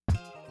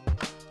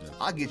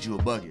I'll get you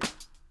a bucket.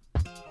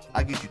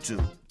 I'll get you 2.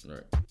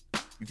 Right.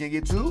 You can't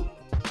get 2? You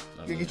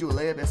can't get you a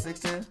layup at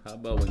 6'10"? How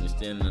about when you're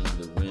standing under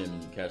the rim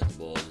and you catch the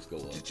ball, just go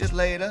up? Just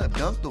lay it up.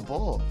 Dunk the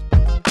ball.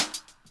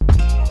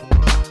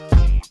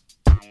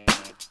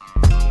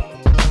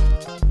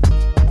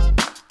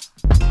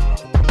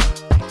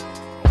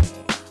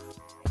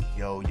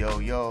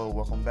 Yo.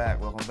 Welcome back.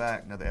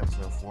 Another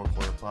episode of Four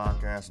Quarter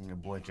Podcast. I'm your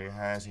boy Jay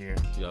Haas here.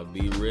 Y'all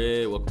be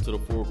red. Welcome to the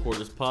Four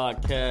Quarters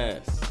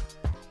Podcast.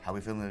 How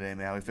we feeling today,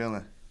 man? How we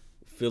feeling?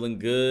 Feeling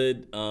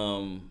good.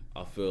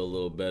 I feel a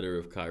little better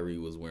if Kyrie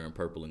was wearing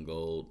purple and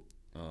gold.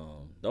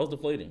 That was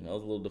deflating. That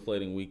was a little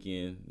deflating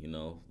weekend. You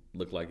know,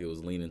 looked like it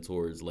was leaning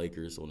towards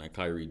Lakers on that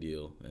Kyrie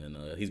deal, and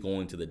he's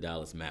going to the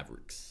Dallas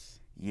Mavericks.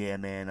 Yeah,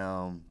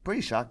 man.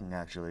 Pretty shocking,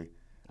 actually.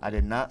 I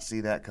did not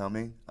see that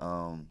coming.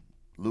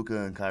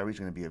 Luka and Kyrie's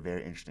going to be a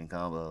very interesting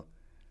combo.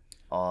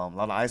 A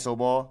lot of ISO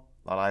ball,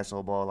 a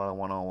lot of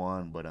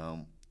one-on-one, but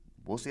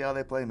we'll see how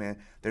they play, man.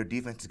 Their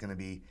defense is going to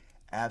be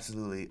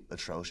absolutely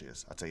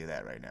atrocious. I'll tell you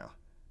that right now.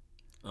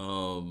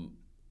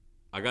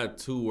 I got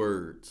 2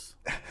 words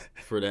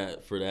for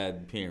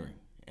that pairing.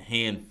 A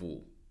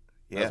handful.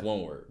 That's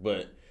one word.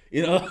 But,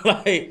 you know,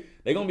 like,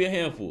 they're going to be a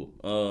handful.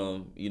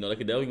 You know, they're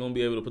definitely going to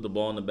be able to put the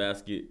ball in the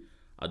basket.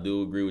 I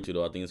do agree with you,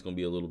 though. I think it's going to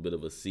be a little bit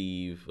of a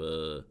sieve,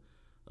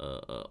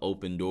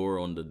 open door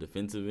on the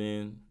defensive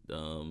end. They're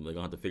going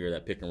to have to figure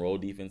that pick and roll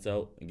defense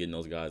out and getting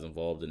those guys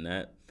involved in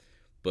that.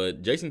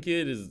 But Jason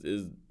Kidd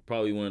is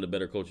probably one of the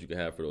better coaches you could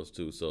have for those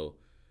 2. So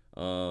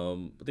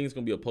I think it's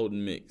going to be a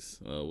potent mix.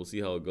 We'll see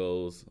how it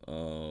goes.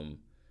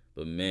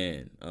 But,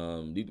 man,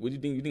 what do you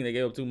think? You think they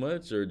gave up too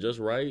much or just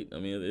right? I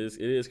mean, it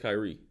is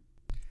Kyrie.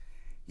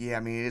 Yeah, I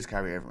mean, it is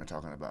Kyrie everyone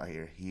talking about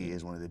here. He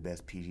is one of the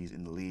best PGs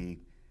in the league,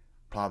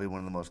 probably one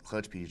of the most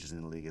clutch PGs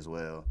in the league as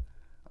well.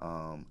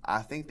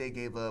 I think they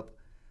gave up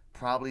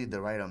probably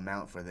the right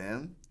amount for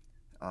them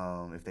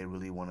if they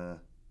really want to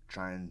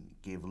try and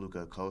give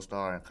Luka a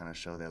co-star and kind of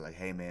show that, like,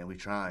 hey, man, we're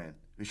trying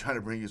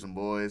to bring you some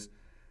boys.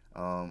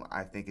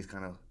 I think it's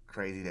kind of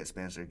crazy that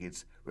Spencer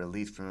gets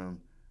released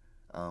from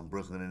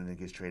Brooklyn and then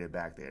gets traded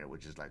back there,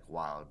 which is, like,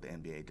 wild. The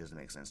NBA doesn't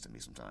make sense to me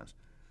sometimes.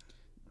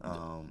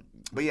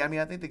 But, yeah, I mean,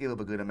 I think they gave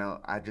up a good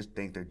amount. I just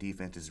think their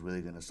defense is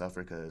really going to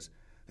suffer because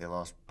they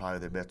lost probably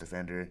their best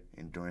defender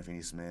in Dorian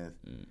Finney-Smith.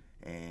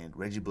 And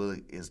Reggie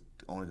Bullock is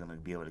only going to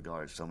be able to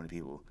guard so many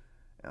people.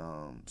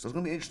 So it's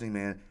going to be interesting,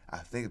 man. I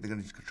think they're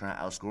going to try and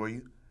outscore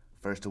you,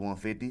 first to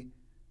 150.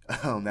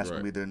 That's right. Going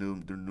to be their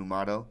new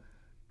motto.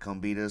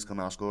 Come beat us, come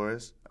outscore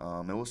us.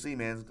 And we'll see,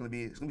 man. It's going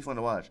to be fun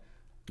to watch.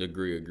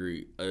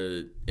 Agree.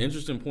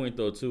 Interesting point,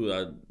 though, too.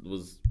 I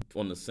was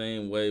on the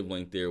same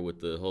wavelength there with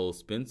the whole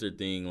Spencer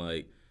thing.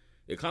 Like,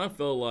 it kind of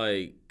felt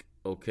like,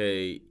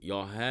 okay,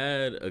 y'all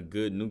had a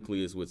good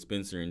nucleus with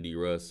Spencer and D.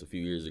 Russ a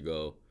few years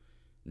ago.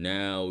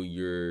 Now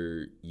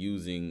you're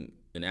using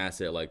an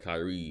asset like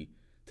Kyrie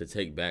to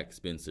take back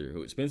Spencer.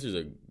 Spencer's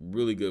a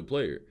really good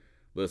player,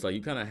 but it's like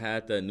you kind of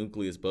had that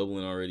nucleus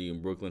bubbling already in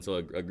Brooklyn. So I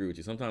agree with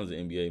you. Sometimes the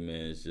NBA,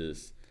 man, is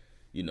just,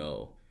 you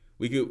know,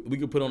 we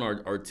could put on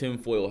our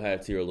tinfoil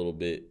hats here a little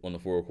bit on the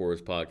Four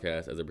Quarters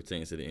Podcast as it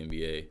pertains to the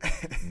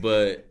NBA.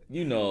 But,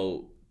 you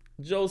know,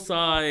 Joe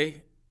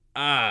Tsai,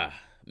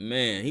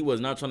 man, he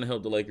was not trying to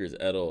help the Lakers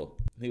at all.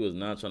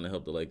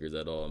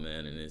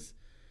 Man, and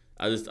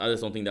I just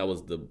don't think that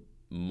was the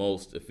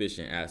most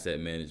efficient asset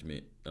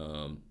management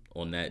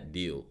on that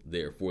deal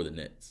there for the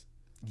Nets.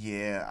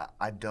 Yeah,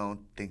 I don't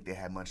think they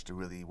had much to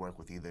really work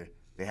with either.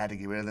 They had to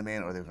get rid of the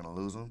man or they were going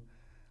to lose him.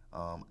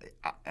 I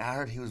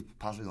heard he was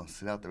possibly going to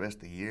sit out the rest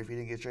of the year if he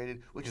didn't get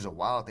traded, which is a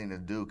wild thing to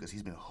do because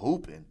he's been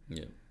hooping.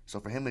 Yeah. So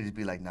for him to just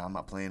be like, nah, I'm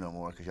not playing no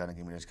more because y'all didn't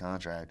give me this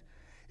contract,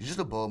 it's just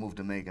a bold move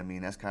to make. I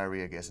mean, that's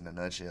Kyrie, I guess, in a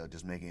nutshell,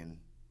 just making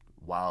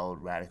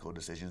wild, radical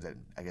decisions that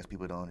I guess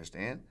people don't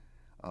understand.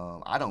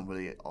 I don't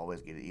really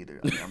always get it either.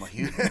 I mean, I'm a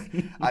huge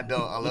I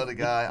love the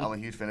guy. I'm a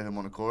huge fan of him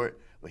on the court,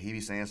 but he be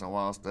saying some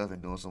wild stuff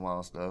and doing some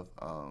wild stuff.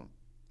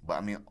 But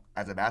I mean,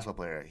 as a basketball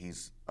player,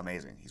 he's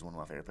amazing. He's one of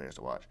my favorite players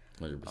to watch.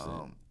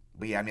 100%.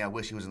 But yeah, I mean, I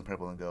wish he was in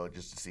purple and gold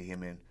just to see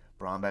him and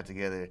Braun back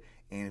together.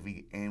 And if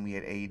we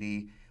had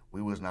AD,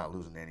 we was not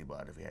losing to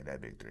anybody if we had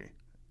that big 3.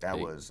 That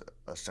was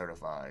a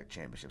certified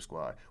championship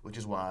squad, which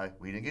is why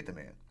we didn't get the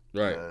man.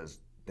 Right. Because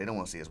they don't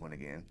want to see us win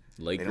again.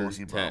 Lakers they don't want to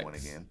see Braun tax. win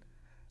again.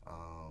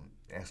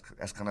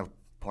 That's kind of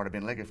part of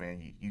being a Laker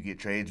fan. You get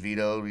trades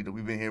vetoed.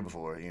 We've been here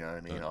before. You know what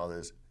I mean? All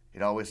this.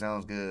 It always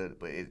sounds good,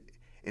 but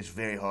it's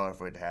very hard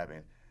for it to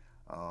happen.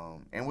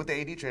 And with the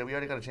AD trade, we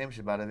already got a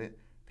championship out of it.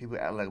 People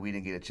act like we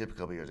didn't get a chip a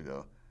couple years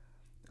ago.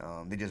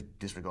 They just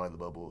disregard the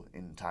bubble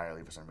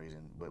entirely for some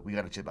reason. But we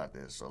got a chip out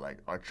this, so like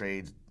our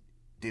trades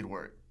did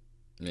work.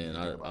 Man,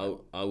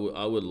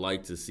 I would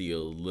like to see a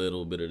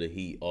little bit of the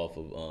heat off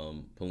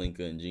of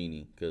Pelinka and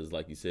Genie because,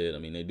 like you said, I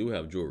mean they do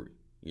have jewelry,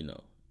 you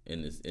know,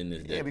 in this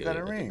decade. Yeah, we got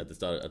a ring at the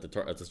start of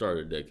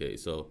the decade.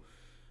 So,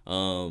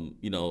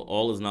 you know,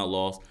 all is not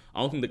lost.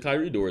 I don't think the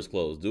Kyrie door is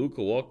closed. Dude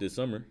could walk this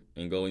summer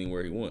and go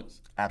anywhere he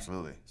wants.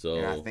 Absolutely. So,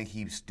 and I think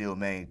he still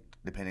may,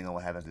 depending on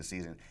what happens this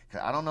season.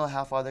 Because I don't know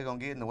how far they're gonna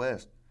get in the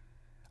West.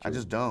 True. I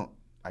just don't.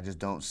 I just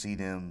don't see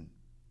them.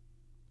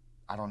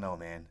 I don't know,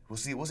 man. We'll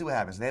see. We'll see what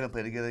happens. They haven't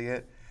played together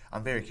yet.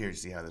 I'm very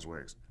curious to see how this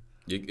works.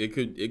 It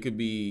could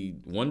be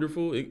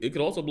wonderful. It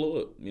could also blow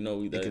up.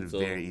 It could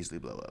very easily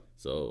blow up.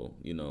 So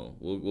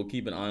we'll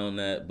keep an eye on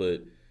that.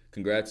 But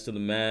congrats to the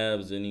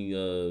Mavs. Any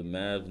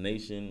Mavs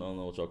Nation? I don't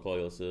know what y'all call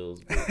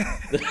yourselves.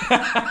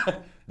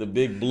 The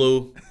Big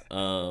Blue.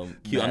 I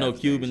know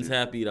Cuban's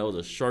happy. That was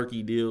a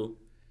Sharky deal.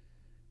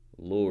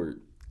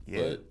 Lord.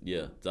 Yeah. But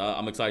yeah, so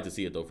I'm excited to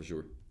see it though for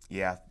sure.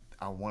 Yeah,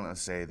 I want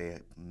to say they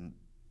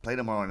play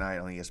tomorrow night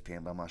on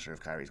ESPN, but I'm not sure if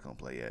Kyrie's gonna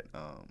play yet.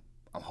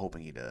 I'm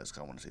hoping he does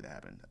because I want to see that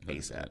happen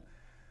ASAP.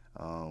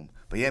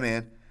 But yeah,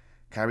 man,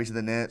 Kyrie to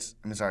the Nets.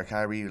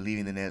 Kyrie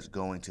leaving the Nets,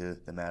 going to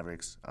the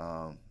Mavericks.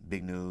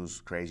 Big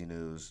news, crazy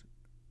news.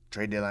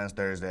 Trade deadline's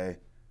Thursday.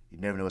 You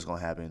never know what's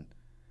gonna happen.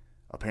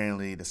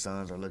 Apparently, the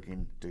Suns are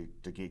looking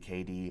to get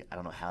KD. I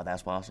don't know how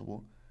that's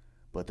possible,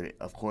 but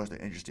of course they're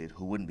interested.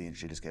 Who wouldn't be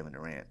interested is Kevin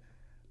Durant.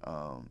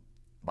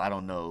 But I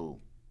don't know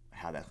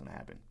how that's gonna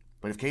happen.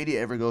 But if KD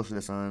ever goes to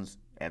the Suns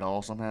at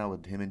all somehow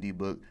with him and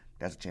D-Book,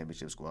 that's a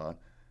championship squad.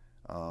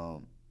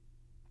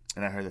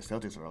 And I heard the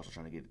Celtics are also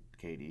trying to get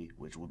KD,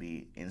 which will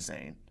be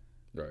insane.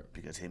 Right.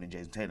 Because him and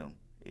Jason Tatum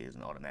is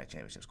an automatic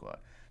championship squad.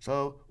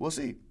 So we'll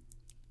see.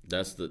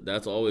 That's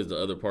always the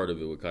other part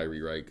of it with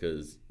Kyrie, right?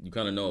 Because you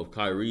kind of know if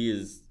Kyrie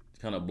is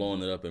kind of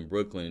blowing it up in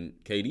Brooklyn,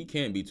 KD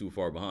can't be too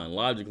far behind,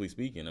 logically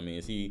speaking. I mean,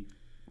 is he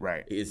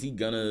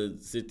gonna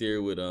sit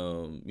there with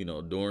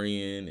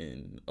Dorian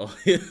and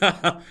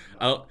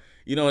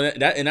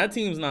that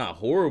team's not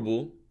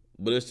horrible,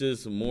 but it's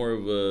just more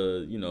of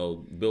a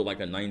built like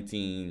a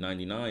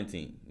 1999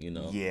 team,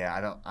 Yeah,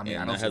 I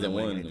don't see them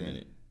winning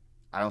anything.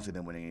 I don't see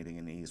them winning anything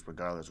in the East,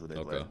 regardless who they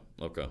play.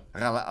 Okay.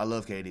 I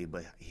love KD,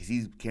 but if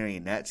he's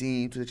carrying that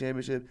team to the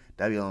championship,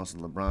 that'd be on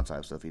some LeBron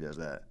type stuff. He does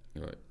that.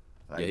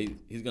 Right.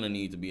 He's gonna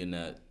need to be in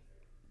that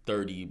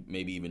 30,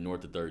 maybe even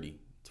north of 30,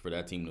 for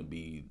that team to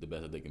be the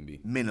best that they can be.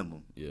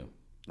 Minimum. Yeah.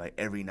 Like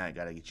every night,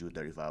 gotta get you a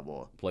 35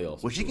 ball.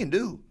 Playoffs. Which he can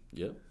do.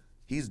 Yeah.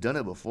 He's done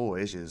it before.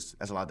 It's just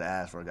that's a lot to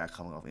ask for a guy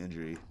coming off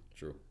injury.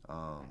 True.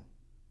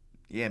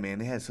 Yeah, man,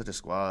 they had such a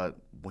squad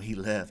when he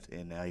left,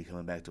 and now he's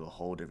coming back to a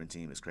whole different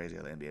team. It's crazy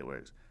how the NBA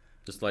works.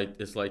 It's like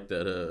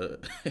that.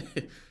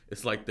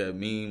 It's like that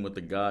meme with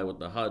the guy with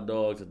the hot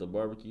dogs at the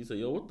barbecue. You say,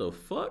 "Yo, what the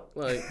fuck?"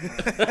 Like,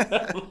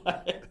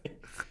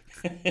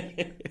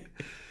 it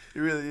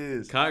really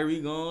is.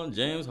 Kyrie gone,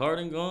 James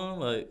Harden gone.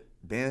 Like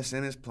Ben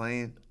Simmons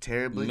playing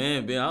terribly.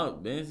 Man,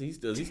 does he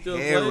still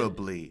terribly?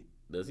 Play?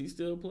 Does he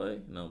still play?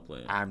 No, I'm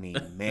playing. I mean,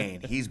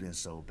 man, he's been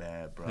so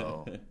bad,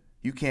 bro.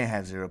 You can't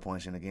have 0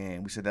 points in a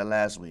game. We said that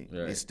last week.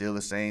 Right. It's still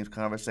the same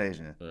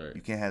conversation. Right.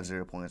 You can't have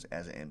 0 points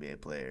as an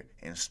NBA player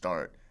and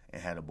start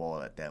and have the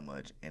ball at that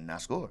much and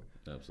not score.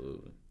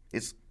 Absolutely.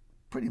 It's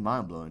pretty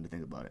mind-blowing to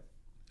think about it.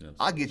 Absolutely.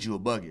 I'll get you a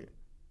bucket.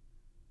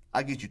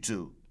 I'll get you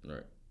 2.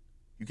 Right.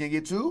 You can't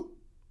get 2?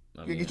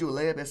 You can get you a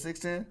layup at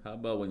 6'10"? How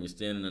about when you're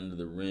standing under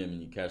the rim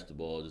and you catch the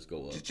ball, just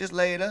go up? Just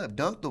lay it up.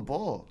 Dunk the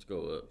ball. Just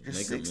go up. You're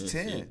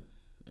 6'10".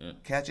 Yeah.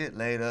 Catch it,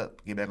 lay it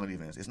up, get back on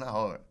defense. It's not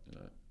hard.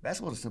 Right.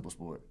 Basketball's a simple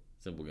sport.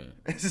 Simple game.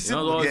 It's a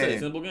simple game.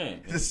 Simple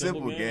game. It's a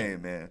simple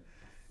game, man.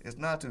 It's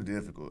not too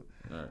difficult.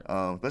 Right.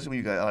 Especially when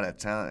you got all that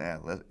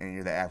talent and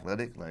you're that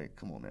athletic. Like,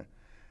 come on,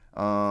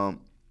 man.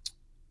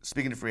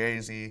 Speaking of free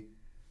agency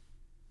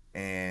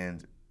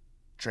and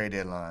trade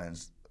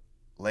deadlines,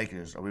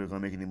 Lakers, are we going to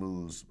make any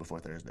moves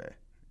before Thursday?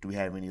 Do we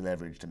have any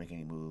leverage to make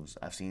any moves?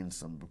 I've seen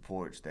some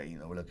reports that,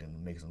 we're looking to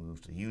make some moves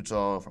to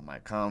Utah for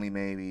Mike Conley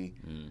maybe.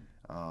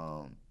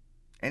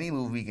 Any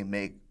move we can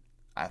make,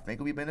 I think,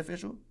 will be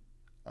beneficial.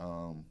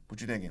 What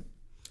you thinking?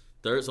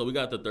 So we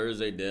got the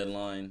Thursday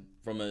deadline.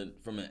 From an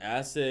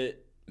asset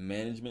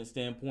management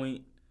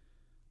standpoint,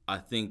 I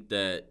think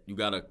that you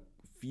got a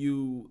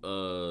few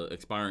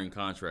expiring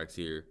contracts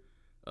here,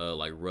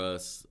 like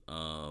Russ,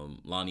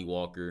 Lonnie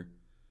Walker,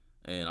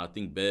 and I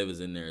think Bev is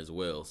in there as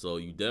well. So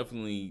you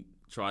definitely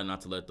try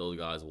not to let those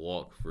guys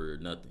walk for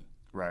nothing.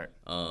 Right.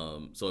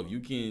 So if you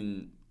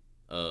can,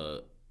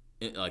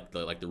 like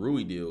the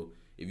Rui deal,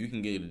 if you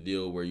can get a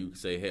deal where you can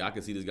say, hey, I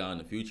can see this guy in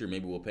the future,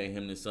 maybe we'll pay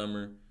him this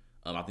summer.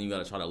 I think you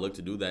got to try to look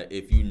to do that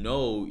if you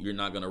know you're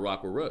not going to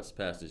rock with Russ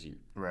past this year.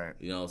 Right.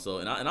 So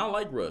and I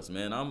like Russ,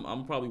 man.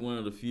 I'm probably one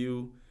of the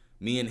few.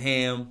 Me and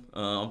Ham.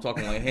 I'm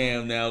talking like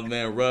Ham now,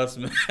 man. Russ,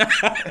 man.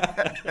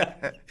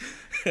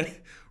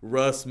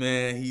 Russ,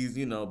 man. He's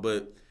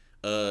but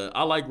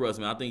I like Russ,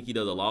 man. I think he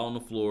does a lot on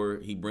the floor.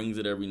 He brings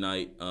it every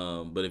night.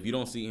 But if you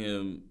don't see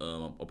him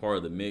a part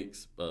of the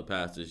mix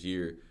past this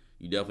year,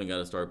 you definitely got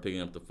to start picking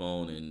up the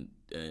phone,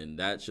 and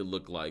that should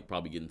look like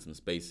probably getting some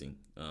spacing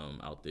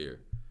out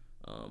there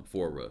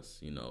for Russ,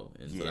 and so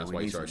that's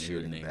why you start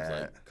hearing names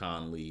like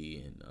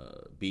Conley and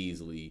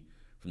Beasley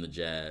from the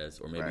Jazz,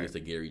 or maybe it's a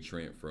Gary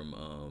Trent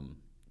from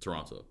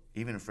Toronto.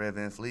 Even Fred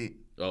VanVleet.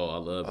 Oh, I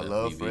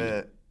love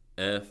Fred.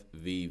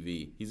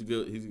 FVV. He's a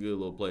good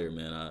little player,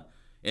 man.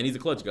 And he's a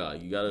clutch guy.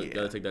 You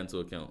gotta take that into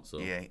account. So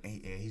yeah,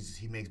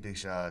 he makes big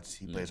shots.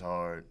 He plays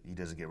hard. He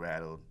doesn't get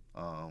rattled.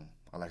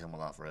 I like him a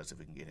lot for us if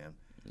we can get him.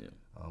 Yeah.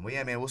 But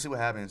yeah, man, we'll see what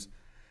happens.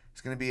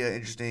 It's gonna be an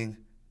interesting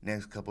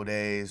next couple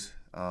days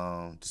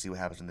to see what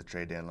happens in the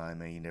trade deadline,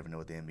 man. You never know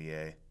with the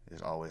NBA.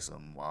 There's always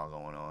something wild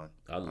going on.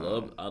 I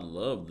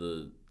love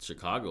the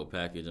Chicago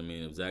package. I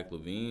mean, if Zach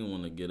LaVine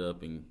want to get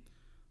up and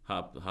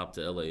hop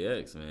to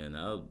LAX, man,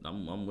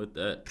 I'm with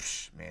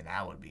that. Man,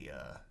 that would be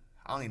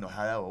I don't even know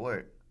how that would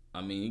work.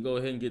 I mean, you go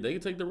ahead and they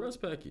can take the Russ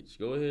package.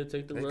 Go ahead,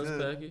 take the Russ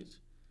package.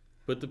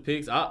 Put the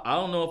picks. I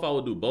don't know if I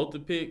would do both the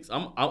picks. If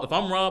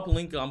I'm Rob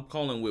Pelinka, I'm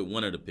calling with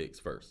one of the picks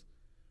first.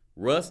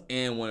 Russ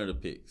and one of the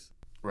picks.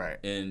 Right.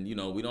 And,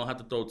 we don't have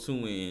to throw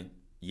two in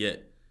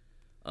yet.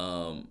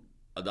 I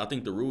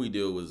think the Rui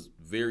deal was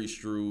very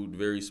shrewd,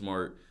 very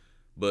smart.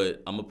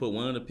 But I'm going to put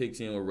one of the picks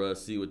in with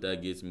Russ, see what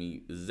that gets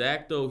me.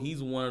 Zach, though,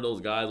 he's one of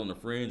those guys on the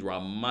fringe where I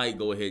might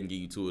go ahead and give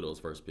you two of those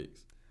first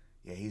picks.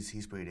 Yeah,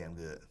 he's pretty damn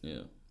good.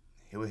 Yeah.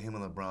 With him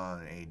and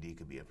LeBron and AD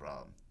could be a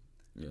problem.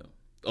 Yeah.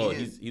 Oh,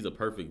 he's a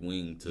perfect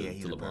wing to LeBron. Yeah,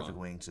 he's a perfect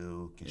wing,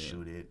 too. Can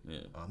shoot it.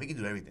 Yeah. He can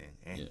do everything.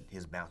 And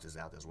his bounce is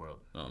out this world.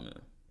 Oh, man.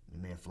 The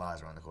man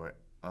flies around the court.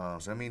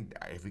 So, I mean,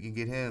 if we can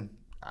get him,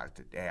 I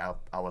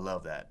would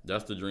love that.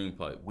 That's the dream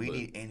pipe. We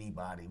need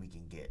anybody we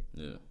can get.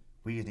 Yeah.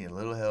 We just need a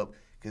little help.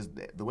 Because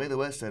the way the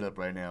West set up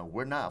right now,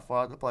 we're not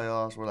far out the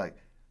playoffs. We're like,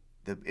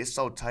 it's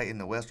so tight in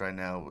the West right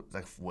now.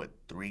 Like,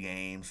 3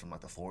 games from,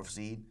 the 4th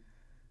seed?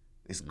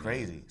 It's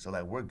crazy. So,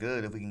 we're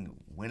good if we can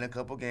win a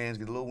couple games,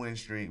 get a little win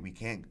streak. We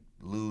can't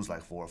lose, 4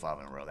 or 5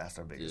 in a row. That's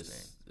our biggest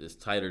thing. It's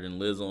tighter than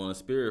Lizzo on a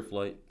Spirit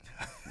flight.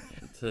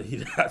 I'll tell you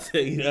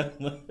that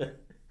much.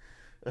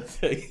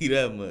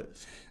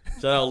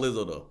 Shout out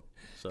Lizzo, though.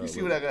 You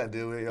see what I got to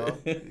do with it, y'all?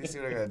 You see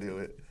what I got to do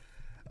with it?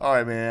 All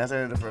right, man. That's the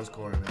end of the first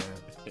quarter, man.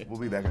 We'll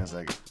be back in a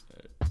second.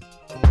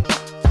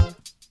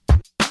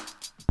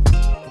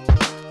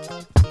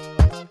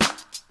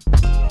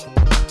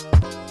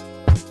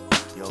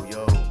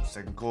 Yo,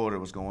 second quarter.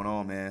 What's going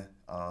on, man?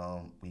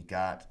 We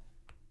got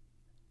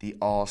the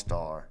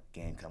All-Star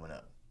game coming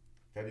up.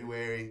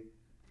 February.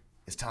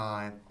 It's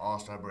time.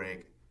 All-Star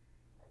break.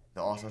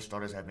 The All-Star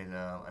starters have been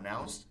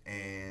announced,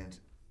 and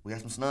we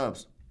got some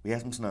snubs.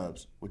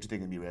 What you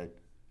think, B-Red?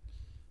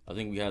 I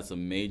think we had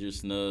some major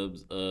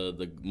snubs.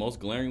 The most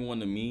glaring one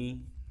to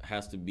me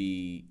has to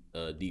be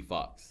D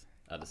Fox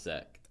out of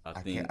SAC.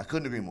 I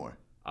couldn't agree more.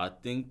 I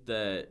think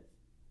that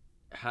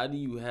how do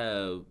you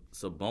have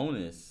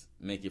Sabonis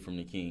make it from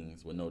the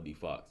Kings with no D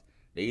Fox?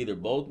 They either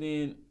both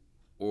in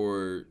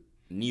or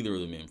neither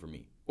of them in for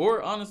me.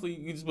 Or honestly,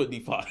 you just put D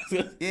Fox.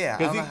 Yeah,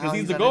 because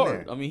he's the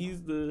guard. I mean,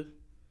 he's the.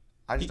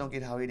 I just don't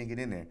get how he didn't get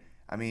in there.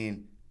 I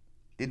mean,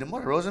 did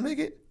DeMar DeRozan make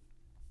it?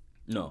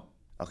 No.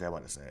 Okay, I'm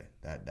about to say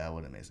that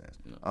wouldn't make sense.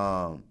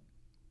 No.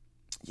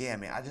 Yeah,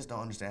 man, I just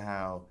don't understand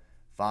how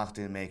Fox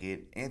didn't make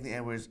it. Anthony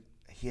Edwards,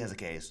 he has a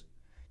case.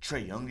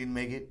 Trae Young didn't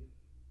make it.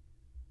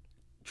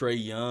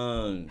 Trae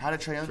Young. How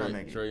did Trae Young not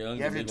make it? Trae Young.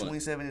 He averaged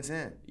 27 and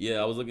 10.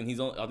 Yeah, I was looking.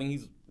 I think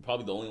he's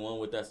probably the only one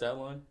with that stat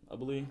line, I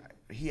believe.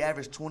 He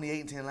averaged 28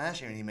 and 10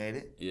 last year, and he made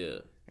it. Yeah.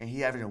 And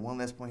he averaged one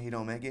less point. He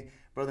don't make it.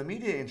 Bro, the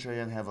media and Trae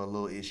Young have a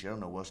little issue. I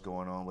don't know what's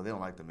going on, but they don't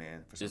like the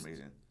man for some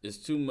reason. It's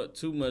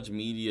too much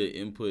media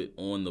input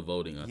on the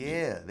voting. I think.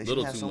 Yeah, they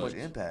should have so much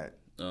impact.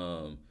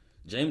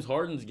 James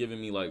Harden's giving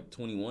me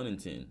 21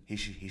 and 10. He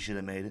should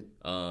have made it.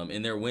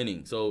 And they're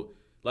winning. So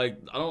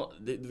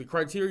the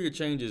criteria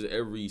changes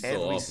every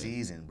often.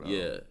 Season, bro.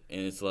 Yeah,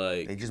 and it's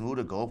like they just moved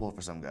a goalpost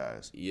for some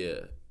guys.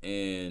 Yeah,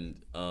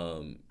 and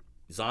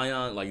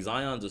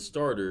Zion's a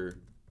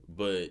starter,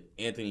 but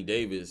Anthony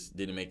Davis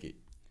didn't make it.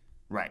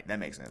 Right, that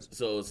makes sense.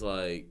 So it's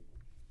like,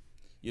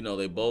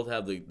 they both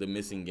have the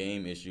missing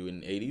game issue,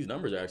 and AD's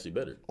numbers are actually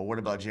better. Or what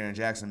about Jaren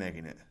Jackson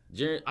making it?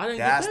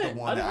 That's the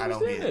one that I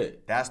don't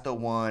get. That's the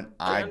one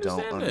I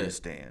don't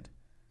understand.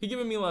 He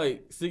giving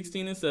me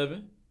 16 and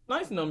 7.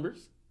 Nice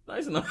numbers.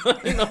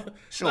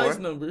 Sure. Nice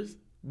numbers.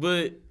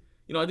 But,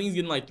 I think he's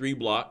getting 3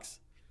 blocks.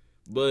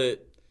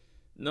 But,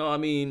 no, I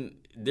mean,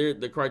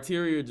 the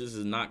criteria just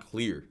is not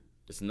clear.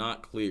 It's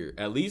not clear.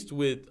 At least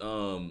with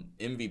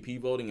MVP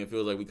voting, it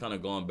feels like we kind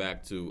of gone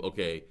back to,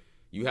 okay,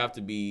 you have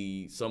to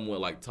be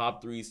somewhat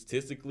top 3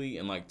 statistically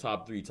and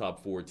top 3,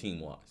 top 4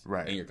 team-wise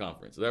in your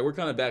conference. So we're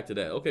kind of back to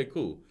that. Okay,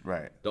 cool.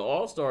 Right. The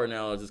All-Star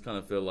now, I just kind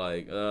of feel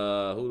like,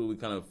 who do we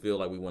kind of feel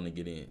like we want to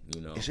get in,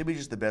 It should be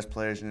just the best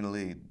players in the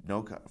league.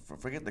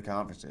 Forget the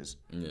conferences.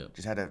 Yeah.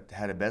 Just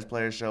had the best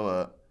players show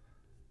up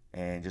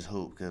and just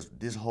hoop, because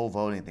this whole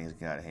voting thing is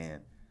getting out of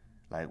hand.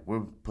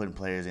 We're putting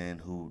players in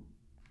who,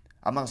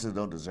 I'm not saying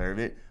don't deserve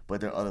it,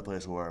 but there are other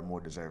players who are more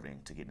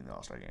deserving to get in the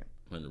All-Star game.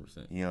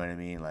 100%. You know what I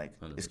mean?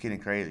 100%. It's getting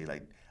crazy.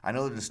 I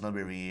know there's a snub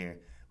every year.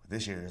 But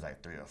this year there's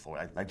 3 or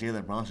 4.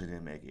 Jalen Brunson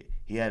didn't make it.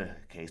 He had a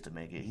case to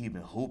make it. He's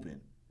been hooping.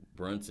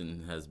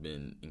 Brunson has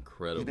been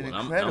incredible. He's been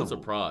incredible. I'm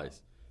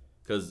surprised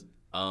because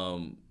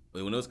when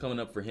it was coming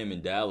up for him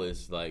in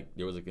Dallas,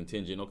 there was a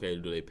contingent. Okay,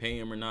 do they pay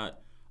him or not?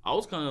 I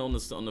was kind of on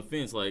the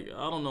fence. I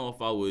don't know if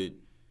I would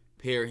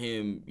pair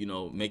him,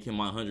 make him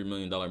my $100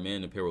 million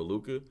man to pair with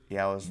Luka.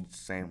 Yeah, I was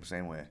same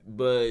way.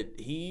 But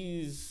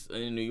he's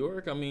in New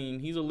York. I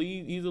mean, he's a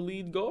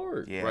lead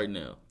guard right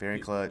now. Very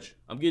clutch.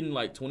 I'm getting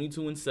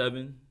 22 and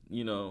 7.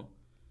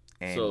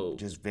 And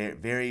just very,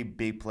 very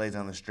big plays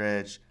on the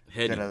stretch.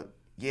 Heady.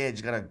 You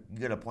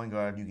got a point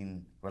guard you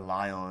can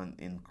rely on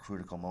in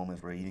critical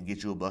moments where he can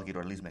get you a bucket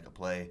or at least make a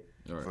play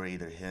for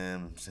either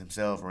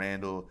himself,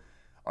 Randall,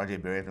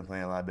 RJ Barrett's been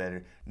playing a lot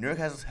better. New York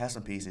has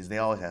some pieces. They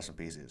always have some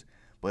pieces.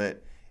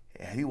 But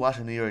have you watched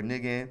a New York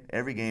Knicks game?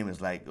 Every game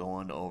is like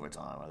going to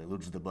overtime or they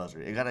lose the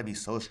buzzer. It got to be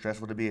so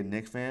stressful to be a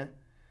Knicks fan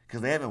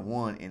because they haven't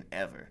won in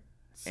ever.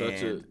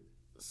 Such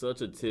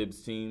a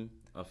Tibbs team.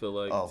 I feel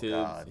like Tibbs.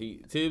 God.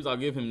 Tibbs, I'll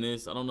give him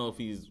this. I don't know if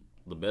he's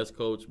the best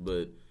coach,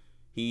 but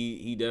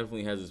he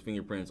definitely has his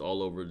fingerprints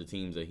all over the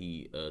teams that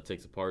he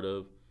takes a part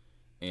of.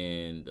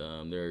 And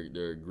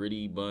they're a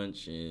gritty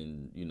bunch,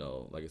 and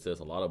like I said,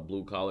 it's a lot of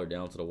blue collar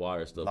down to the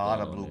wire stuff. A lot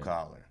of blue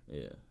collar.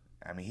 Yeah.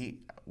 I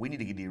mean, we need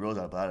to get D Rose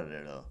up out of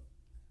there though.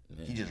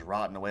 Yeah. He just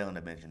rotting away on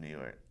the bench in New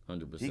York.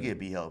 100%. He could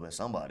be helping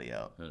somebody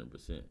out.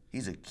 100%.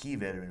 He's a key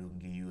veteran who can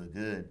give you a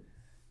good,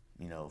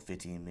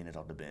 15 minutes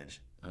off the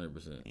bench.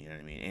 100%. You know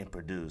what I mean, and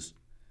produce.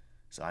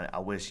 So I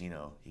wish he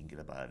can get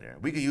up out of there.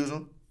 We could use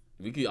him.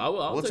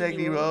 We'll take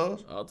D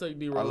Rose. I'll take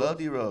D Rose. I love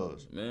D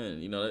Rose.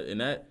 Man,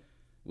 and that.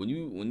 When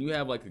you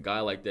have like a guy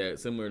like that,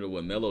 similar to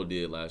what Melo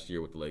did last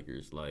year with the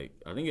Lakers, like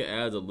I think it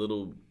adds a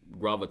little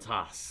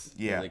gravitas,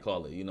 as they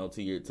call it,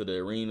 to the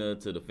arena,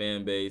 to the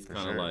fan base,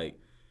 kind of like,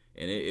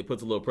 and it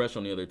puts a little pressure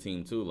on the other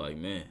team too. Like,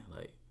 man,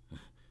 like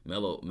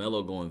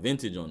Melo going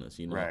vintage on us,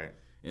 Right.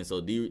 And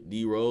so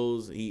D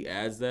Rose, he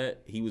adds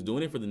that. He was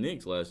doing it for the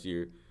Knicks last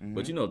year,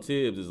 but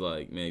Tibbs is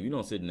like, man, if you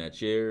don't sit in that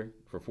chair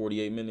for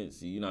 48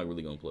 minutes, you're not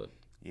really gonna play.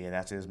 Yeah,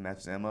 that's his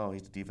MO.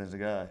 He's the defensive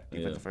guy,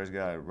 defensive first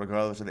guy.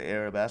 Regardless of the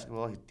era of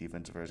basketball, he's the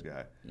defensive first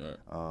guy. Right.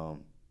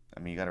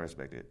 You gotta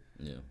respect it.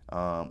 Yeah.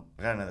 I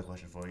got another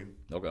question for you.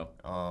 Okay.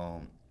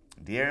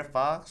 De'Aaron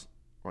Fox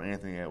or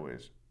Anthony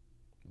Edwards?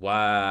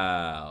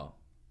 Wow.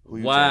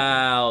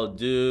 Wow,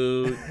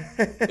 dude.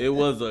 It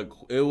was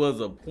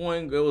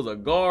a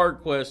guard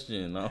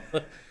question.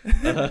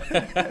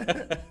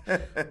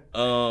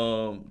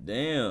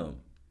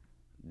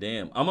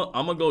 Damn. I'm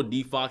gonna go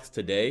D Fox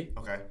today.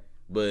 Okay.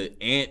 But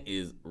Ant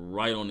is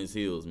right on his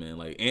heels,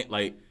 man.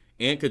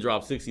 Ant could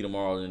drop 60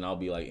 tomorrow, and I'll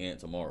be like Ant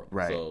tomorrow.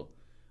 Right. So,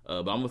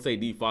 but I'm gonna say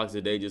D Fox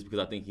today, just because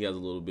I think he has a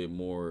little bit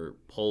more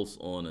pulse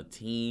on a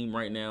team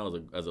right now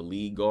as a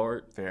lead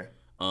guard. Fair.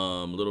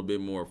 A little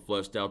bit more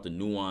fleshed out, the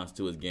nuance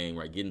to his game,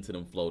 right? Getting to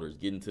them floaters,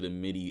 getting to the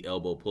midi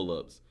elbow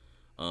pull-ups.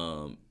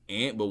 Ant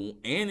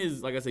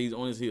is, like I said, he's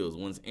on his heels.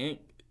 Once Ant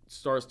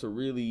starts to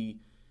really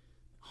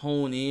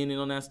hone in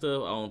on that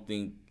stuff, I don't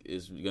think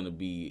it's gonna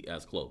be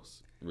as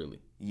close, really.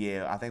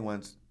 Yeah, I think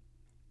once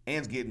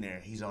Ant's getting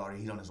there, he's on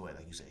his way.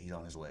 Like you said, he's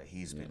on his way.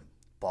 He's been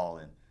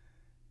balling.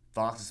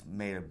 Fox has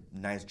made a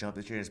nice jump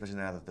this year, especially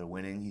now that they're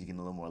winning. He's getting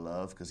a little more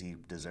love because he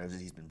deserves it.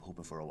 He's been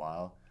hooping for a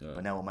while. Yeah.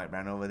 But now with Mike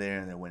Brown over there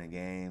and they're winning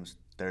games,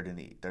 third in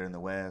the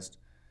West,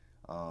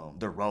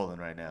 they're rolling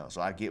right now.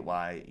 So I get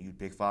why you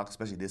pick Fox,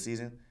 especially this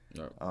season.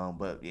 Right.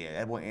 But yeah,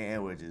 that boy Ant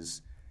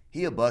Edwards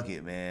he a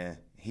bucket, man.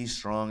 He's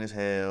strong as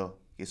hell.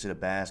 Gets to the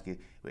basket.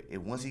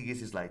 Once he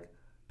gets his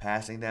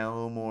passing down a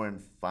little more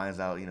and finds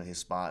out his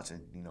spots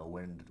and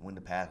when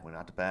to pass, when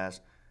not to pass.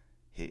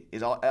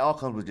 It all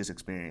comes with just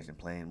experience and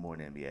playing more in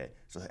the NBA.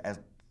 So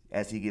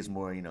as he gets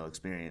more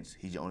experience,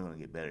 he's only going to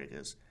get better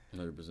because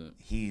 100%.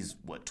 He's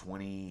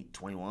 20,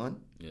 21?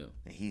 Yeah.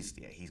 And he's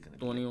going to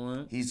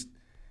 21.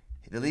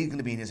 The league's going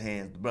to be in his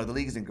hands, bro. The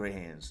league is in great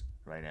hands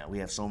right now. We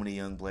have so many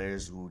young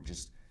players who are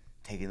just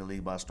taking the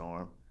league by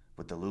storm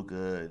with the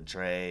Luka and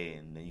Trey,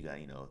 and then you got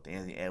the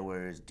Anthony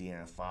Edwards,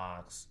 De'Aaron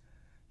Fox.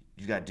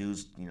 You got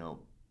dudes,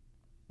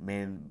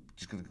 man,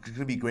 it's going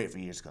to be great for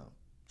years to come.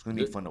 It's going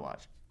to be fun to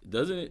watch.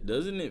 Doesn't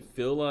it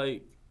feel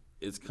like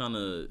it's kind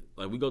of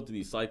like we go through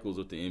these cycles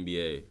with the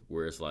NBA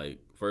where it's like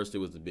first it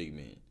was the big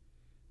man,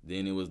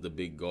 then it was the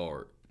big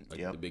guard,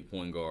 the big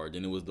point guard,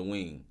 then it was the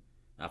wing.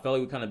 I felt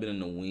like we kind of been in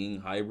the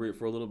wing hybrid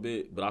for a little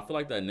bit, but I feel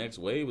like that next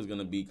wave is going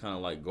to be kind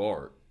of like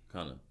guard,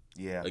 kind of.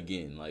 Yeah.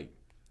 Again, like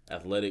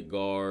athletic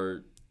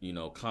guard,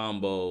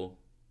 combo,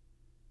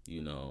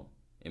 and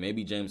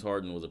maybe James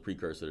Harden was a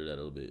precursor to that a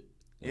little bit.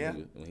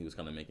 When he was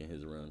kind of making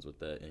his runs with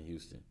that in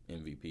Houston,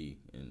 MVP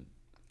and.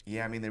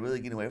 Yeah, I mean, they're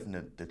really getting away from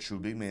the true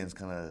big man's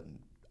kind of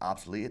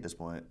obsolete at this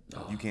point.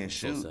 You can't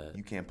shoot. So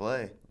you can't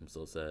play. I'm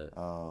so sad.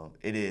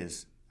 It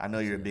is. I know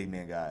you're a big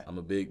man guy. I'm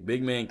a big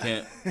man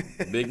can't.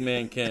 Big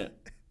man can't.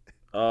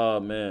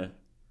 Oh, man.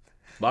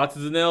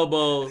 Boxes and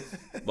elbows.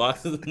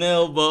 Boxes and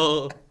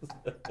elbows.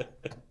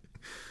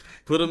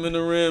 Put them in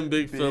the rim,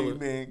 big fella. Big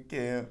man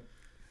can't.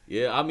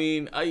 Yeah, I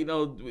mean,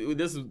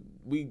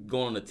 we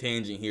going on a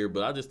tangent here,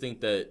 but I just think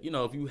that,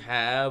 if you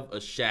have a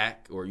Shaq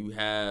or you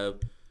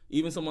have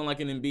even someone like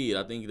an Embiid,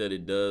 I think that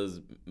it does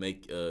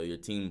make your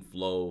team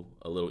flow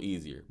a little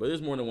easier. But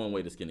there's more than one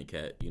way to skin a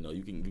cat. You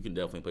can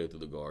definitely play through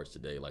the guards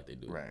today like they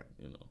do. Right.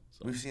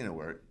 So. We've seen it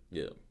work.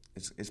 Yeah.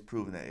 It's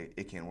proven that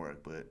it can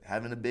work. But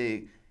having a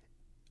big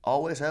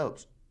always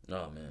helps.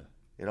 Oh, man.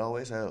 It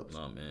always helps.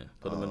 Oh, man.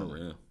 Put them in the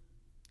rim.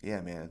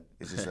 Yeah, man.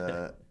 It's just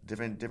a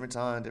different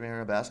time, different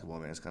era of basketball,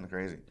 man. It's kind of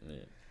crazy.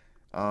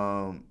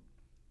 Yeah.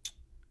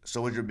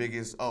 So what's your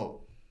biggest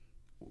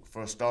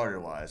for starter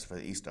wise for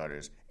the East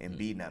starters,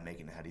 Embiid not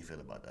making it. How do you feel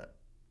about that?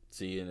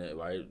 See, and that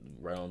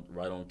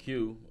right on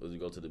cue as we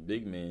go to the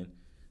big man.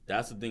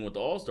 That's the thing with the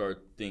All-Star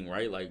thing,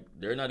 right? Like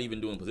they're not even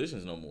doing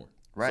positions no more.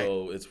 Right.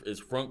 So it's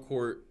front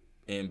court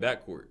and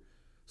back court.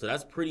 So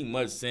that's pretty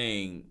much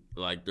saying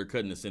like they're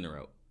cutting the center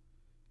out.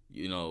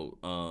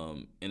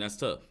 And that's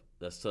tough.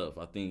 That's tough.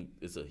 I think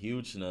it's a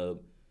huge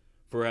snub.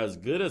 For as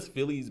good as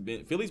Philly's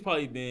been, Philly's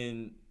probably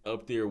been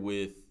up there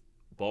with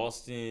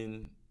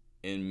Boston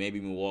and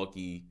maybe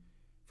Milwaukee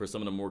for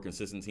some of the more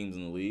consistent teams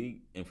in the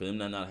league, and for them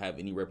to not have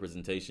any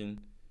representation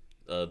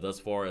thus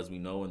far, as we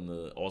know in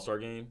the All-Star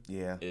game,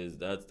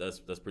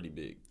 that's pretty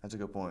big. That's a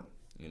good point.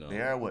 They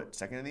are what,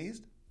 second in the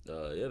East?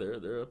 Yeah,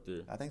 they're up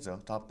there. I think so.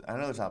 I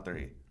know they're top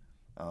 3.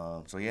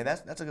 So yeah,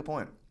 that's a good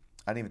point.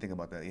 I didn't even think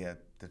about that. Yeah,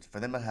 for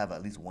them to have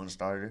at least one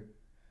starter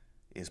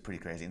is pretty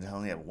crazy, and to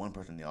only have one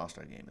person in the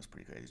All-Star game is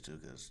pretty crazy too,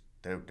 because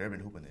they've been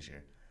hooping this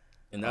year.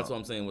 And that's what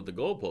I'm saying with the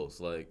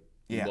goalposts. Like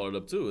you brought it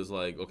up too. It's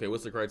like, okay,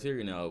 what's the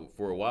criteria now?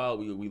 For a while,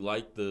 we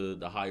liked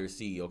the higher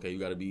seed. Okay, you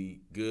got to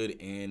be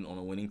good and on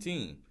a winning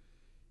team.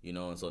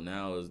 And so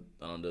now it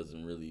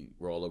doesn't really,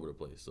 we're all over the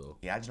place. So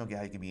yeah, I just don't get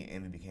how you can be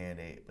an MVP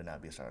candidate but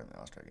not be a starter in the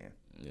All-Star game.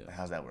 Yeah, like,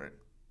 how's that work?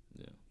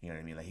 Yeah, you know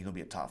what I mean. Like he's gonna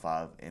be a top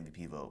 5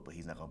 MVP vote, but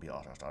he's not gonna be an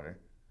All-Star starter.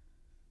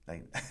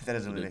 Like that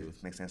doesn't really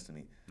make sense to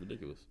me.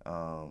 Ridiculous.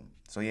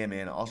 So yeah,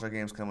 man, the All-Star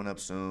game's coming up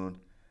soon.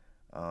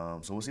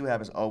 So we'll see what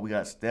happens. Oh, we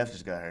got Steph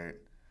just got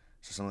hurt,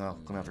 so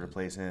someone's gonna have to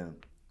replace him.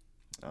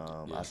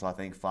 So I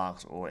think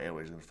Fox or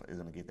Edwards is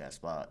gonna get that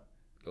spot.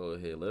 Go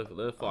ahead,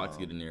 let Fox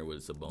get in there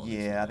with Sabonis.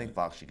 Yeah, man. I think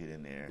Fox should get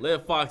in there.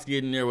 Let Fox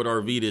get in there with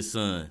Arvidas'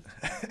 son.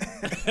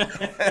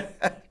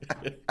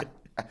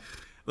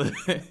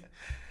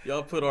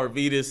 Y'all put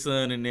Arvidas'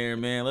 son in there,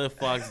 man. Let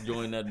Fox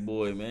join that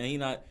boy, man. He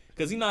not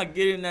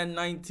getting that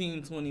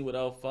 19-20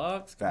 without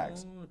Fox.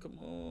 Facts. Come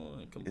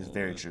on. It's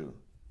very true.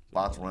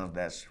 Fox runs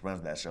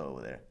that show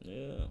over there.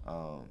 Yeah.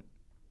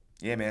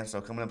 Yeah, man.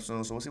 So coming up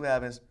soon. So we'll see what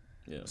happens.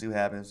 Yeah. We'll see what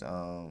happens.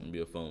 It'll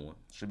be a fun one.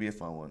 Should be a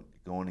fun one.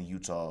 Going to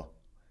Utah.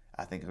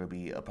 I think it'll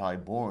be probably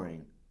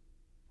boring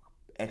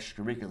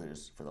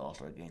extracurriculars for the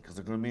All-Star game because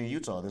they're going to be in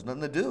Utah. There's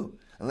nothing to do.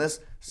 Unless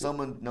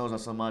someone knows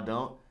of something I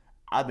don't.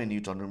 I've been to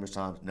Utah numerous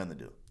times. Nothing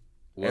to do.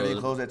 Everything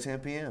closed at 10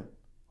 p.m.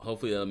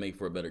 Hopefully that'll make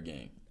for a better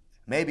game.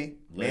 Maybe.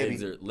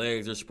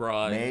 Legs are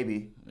spry.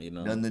 Maybe.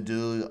 Nothing to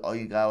do. All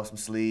you got was some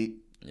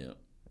sleep. Yeah.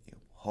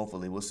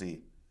 Hopefully. We'll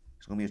see.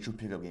 It's going to be a true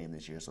pickup game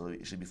this year, so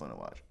it should be fun to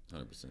watch.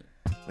 100%.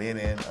 But yeah,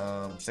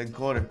 man. Second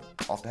quarter.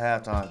 Off the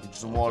halftime. Get you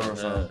some water or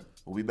something.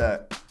 We'll be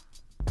back.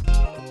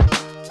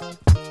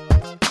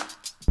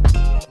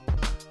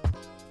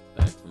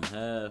 Back from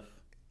half.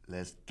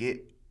 Let's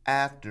get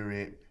after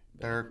it.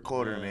 Third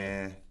quarter,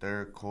 man.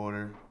 Third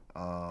quarter.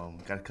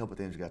 Got a couple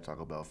things we got to talk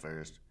about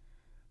first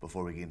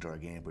before we get into our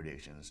game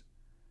predictions.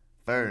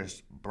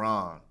 First,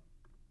 Bron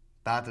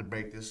about to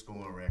break this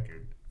scoring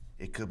record.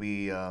 It could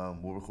be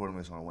we're recording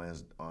this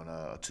on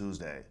a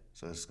Tuesday,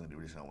 so this is going to be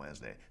released on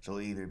Wednesday. So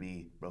it'll either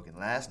be broken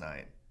last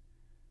night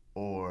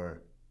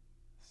or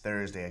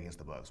Thursday against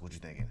the Bucks. What you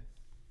thinking?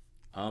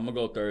 I'm gonna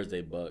go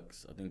Thursday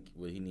Bucks. I think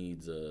what he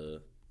needs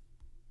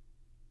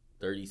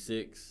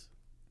 36.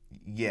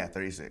 Yeah,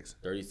 36.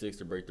 36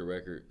 to break the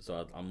record.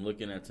 So I'm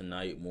looking at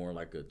tonight more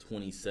like a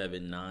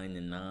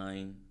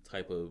 27-9-9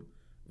 type of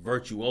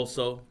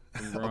virtuoso.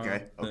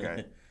 Okay.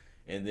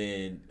 And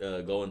then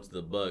go into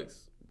the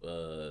Bucks,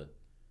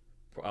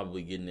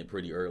 probably getting it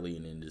pretty early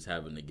and then just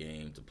having the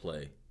game to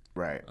play.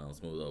 Right.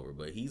 Smooth over.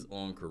 But he's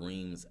on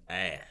Kareem's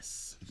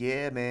ass.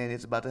 Yeah, man.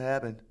 It's about to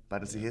happen.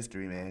 About to see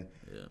history, man.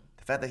 Yeah.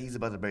 The fact that he's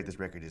about to break this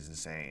record is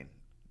insane.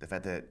 The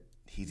fact that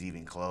he's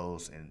even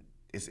close, and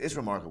it's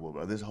remarkable,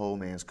 bro. This whole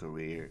man's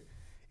career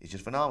is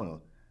just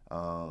phenomenal.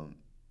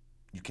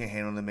 You can't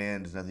hate on the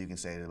man. There's nothing you can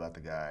say about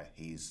the guy.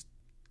 He's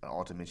an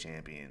ultimate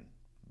champion,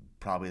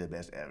 probably the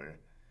best ever.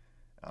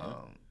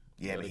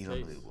 Yeah, man, he's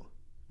unbelievable.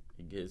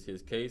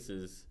 His case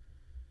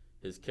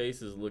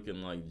is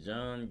looking like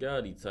John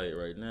Gotti tight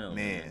right now.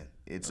 Man,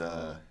 it's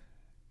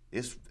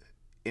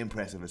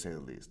impressive to say the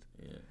least.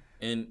 Yeah.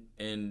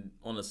 And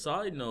on a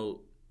side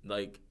note,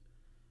 like,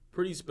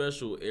 pretty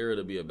special era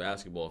to be a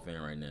basketball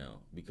fan right now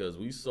because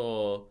we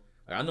saw,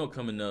 I know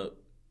coming up,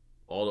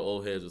 all the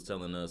old heads was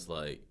telling us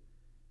like,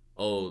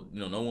 oh,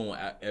 no one will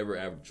ever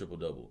average triple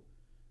double,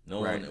 no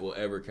one will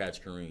ever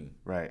catch Kareem,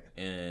 right?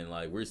 And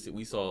like we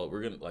saw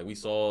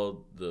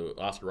the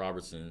Oscar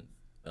Robertson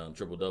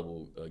triple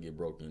double get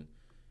broken.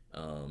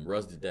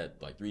 Russ did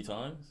that like 3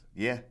 times.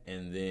 Yeah,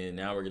 and then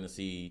now we're gonna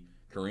see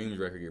Kareem's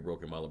record get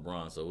broken by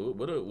LeBron. So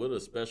what a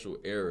special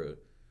era.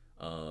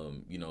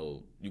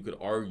 You could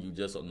argue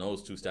just on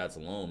those 2 stats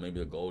alone,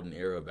 maybe a golden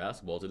era of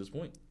basketball to this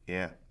point.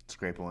 Yeah, it's a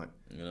great point.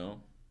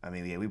 I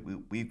mean, yeah,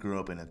 we grew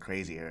up in a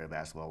crazy era of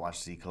basketball.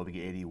 Watched see Kobe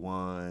get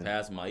 81.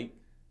 Past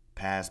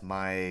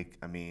Mike.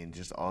 I mean,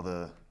 just all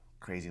the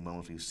crazy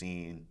moments we've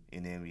seen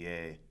in the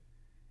NBA.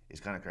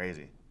 It's kind of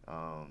crazy.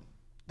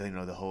 Then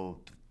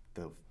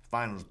the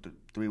finals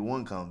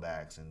 3-1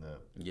 comebacks and the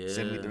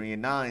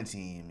 73-9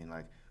 team and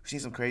like we've seen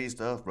some crazy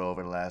stuff, bro,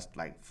 over the last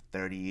like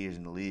 30 years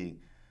in the league.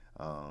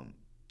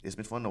 it's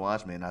been fun to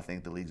watch, man. I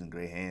think the league's in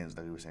great hands,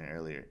 like we were saying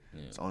earlier.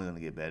 Yeah. It's only going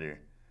to get better,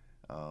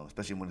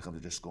 especially when it comes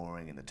to just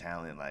scoring and the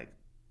talent. Like,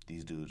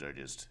 these dudes are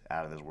just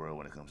out of this world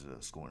when it comes to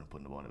the scoring and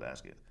putting the ball in the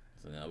basket.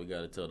 So now we got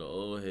to tell the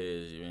old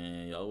heads,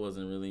 man, y'all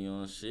wasn't really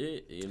on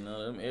shit. You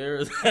know, them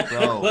eras. Bro, you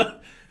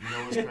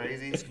know what's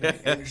crazy? It's going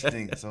to be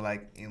interesting. So,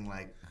 like, in,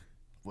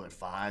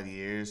 5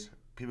 years,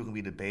 people going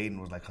to be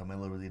debating, was,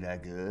 Carmelo really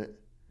that good?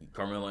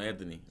 Carmelo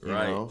Anthony, You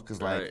right? know? Because,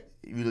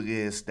 if you look at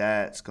his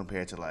stats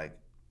compared to,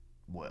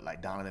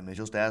 Donovan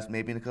Mitchell stats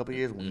maybe in a couple of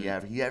years, when he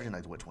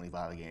averaging,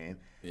 25 a game.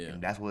 Yeah.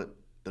 And that's what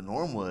the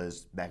norm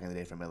was back in the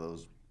day for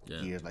Melo's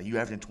years. You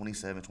averaging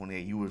 27,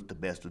 28, you were the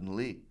best in the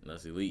league.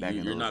 That's elite.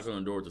 You're not going to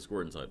endure the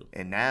scoring title.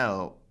 And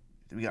now,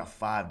 we got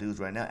 5 dudes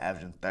right now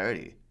averaging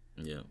 30.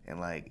 Yeah.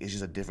 And, it's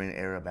just a different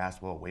era of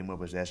basketball, way more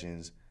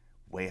possessions,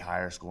 way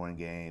higher scoring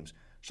games.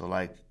 So,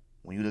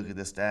 when you look at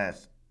the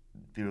stats,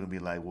 people are going to be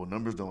like, well,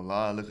 numbers don't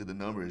lie. Look at the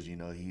numbers. You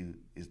know, he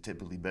is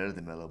typically better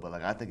than Melo. But,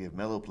 I think if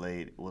Melo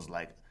played, it was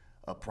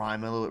a prime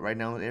Melo right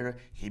now in the era,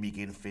 he'd be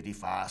getting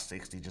 55,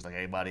 60 just like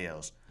everybody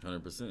else.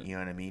 100%. You know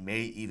what I mean?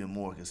 Maybe even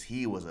more because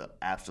he was an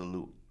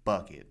absolute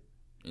bucket.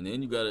 And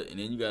then you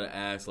gotta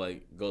ask,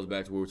 goes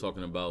back to what we were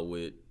talking about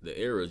with the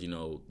eras, you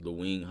know, the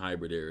wing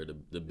hybrid era,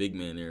 the big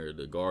man era,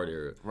 the guard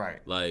era.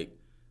 Right.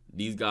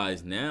 These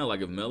guys now,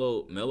 if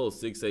Melo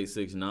 6'8",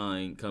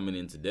 6'9", coming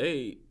in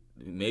today,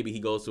 maybe he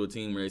goes to a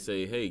team where they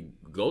say, hey,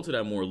 go to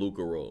that more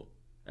Luka role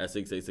at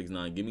 6'8",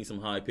 6'9", give me some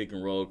high pick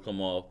and roll,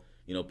 come off,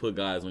 you know, put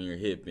guys on your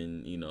hip,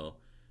 and you know,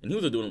 and he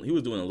was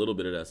doing a little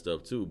bit of that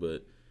stuff too,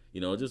 but you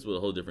know, just with a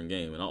whole different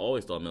game. And I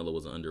always thought Melo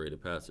was an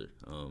underrated passer,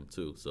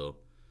 too. So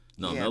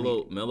no, yeah,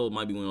 Melo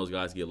might be one of those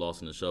guys to get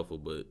lost in the shuffle,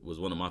 but was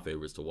one of my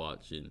favorites to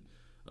watch. And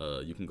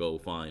you can go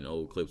find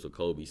old clips of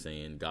Kobe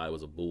saying guy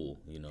was a bull,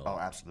 you know. Oh,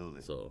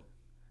 absolutely. So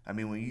I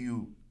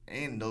mean,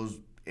 and those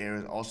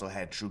eras also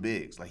had true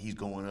bigs. He's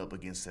going up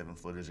against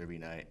 7-footers every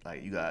night.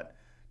 You got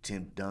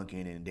Tim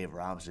Duncan and Dave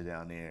Robinson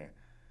down there.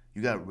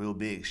 You got real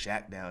big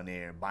Shaq down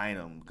there,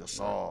 Bynum,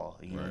 Gasol.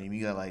 You know what I mean?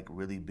 You got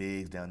really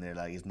bigs down there.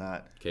 It's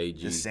not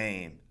KG. the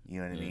same.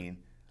 You know what I mean?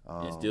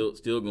 And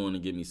still going to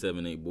give me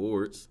 7-8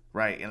 boards.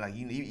 Right, and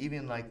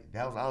even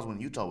that was when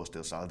Utah was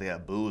still solid. They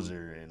had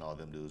Boozer and all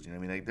them dudes. You know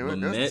what I mean? There were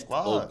some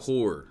squads.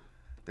 Okor.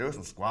 There were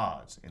some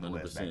squads in the 100%.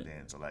 West back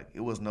then. So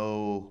it was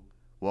no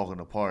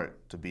walking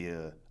apart to be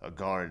a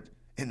guard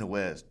in the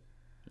West.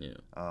 Yeah.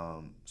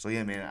 So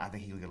yeah, man, I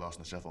think he'll get lost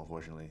in the shuffle,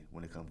 unfortunately,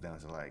 when it comes down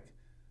to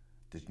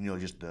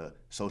just the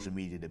social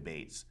media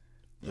debates.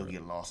 He'll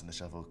get lost in the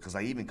shuffle because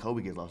even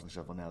Kobe gets lost in the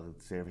shuffle now.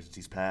 Ever since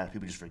he's passed,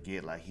 people just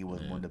forget he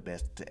was one of the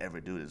best to ever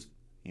do this.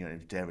 You know,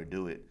 to ever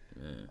do it.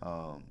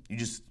 Yeah. He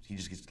just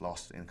gets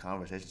lost in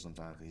conversation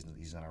sometimes because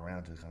he's not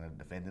around to kind of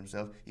defend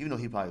himself. Even though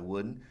he probably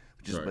wouldn't,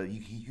 but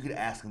you could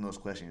ask him those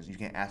questions. You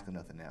can't ask him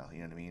nothing now. You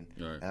know what I mean?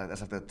 Right.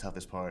 That's the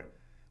toughest part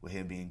with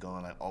him being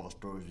gone. All the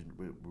stories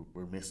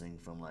we're missing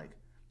from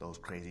those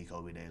crazy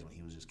Kobe days when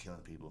he was just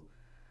killing people.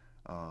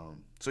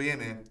 So yeah,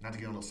 man. Not to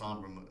get on a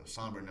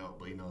somber note,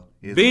 but you know,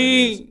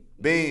 Bean,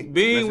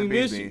 we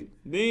miss you.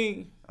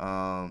 Bean.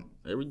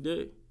 Every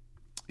day.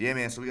 Yeah,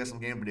 man. So we got some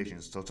game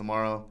predictions. So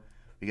tomorrow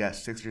we got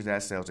Sixers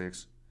at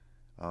Celtics.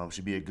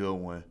 Should be a good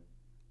one.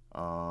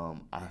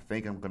 I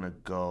think I'm gonna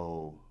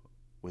go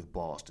with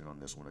Boston on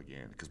this one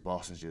again because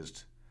Boston's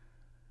just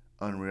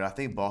unreal. I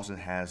think Boston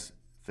has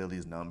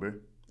Philly's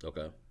number.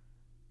 Okay.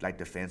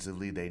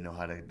 Defensively, they know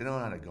how to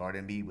guard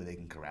Embiid, but they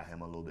can corral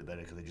him a little bit better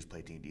because they just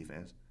play team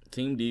defense.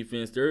 Team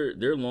defense, they're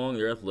long,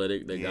 they're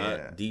athletic, they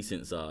got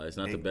decent size,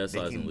 not the best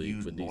size in the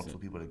league, but decent. They can use multiple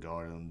people to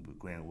guard them.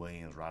 Grant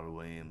Williams, Robert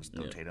Williams,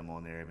 throw Tatum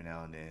on there every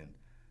now and then.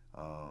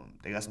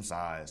 They got some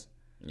size.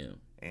 Yeah.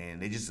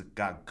 And they just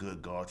got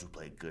good guards who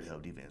play good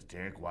help defense.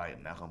 Derek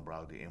White, Malcolm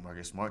Brogdon, and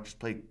Marcus Smart just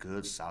play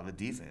good, solid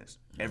defense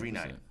every 100%.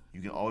 Night.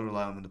 You can always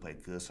rely on them to play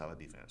good, solid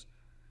defense.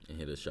 And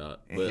hit a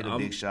shot. And hit a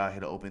big shot,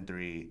 hit an open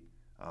three.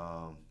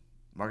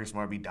 Marcus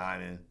Smart be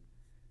diamond.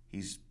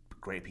 He's a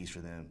great piece for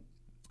them.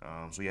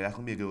 So yeah, that's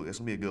gonna be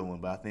a good one.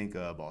 But I think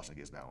Boston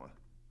gets that one.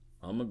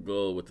 I'm gonna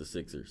go with the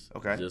Sixers.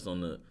 Okay. Just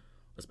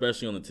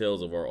especially on the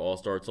tails of our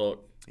All-Star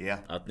talk. Yeah.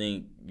 I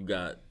think you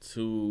got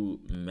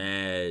two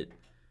mad,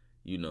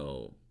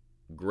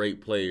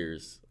 great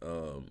players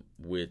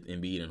with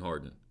Embiid and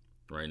Harden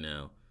right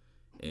now.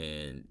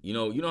 And you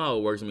know how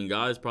it works. I mean,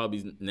 guys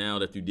probably now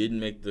that you didn't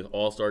make the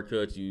All-Star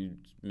cut, you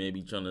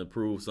maybe trying to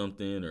prove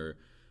something or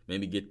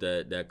maybe get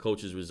that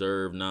coach's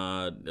reserve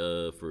nod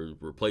for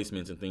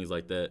replacements and things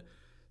like that.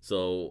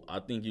 So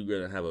I think you're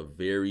gonna have a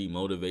very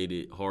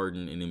motivated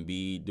Harden and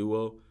Embiid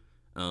duo,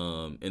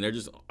 and I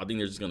think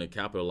they're just gonna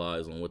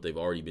capitalize on what they've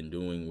already been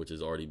doing, which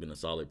has already been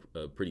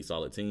a pretty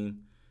solid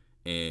team.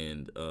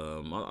 And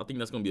I think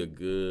that's gonna be a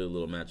good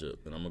little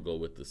matchup. And I'm gonna go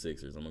with the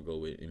Sixers. I'm gonna go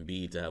with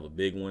Embiid to have a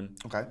big one.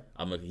 Okay.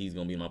 He's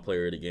gonna be my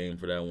player of the game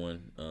for that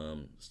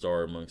one.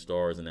 Star among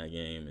stars in that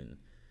game, and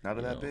not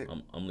a bad pick.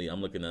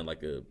 I'm looking at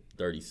a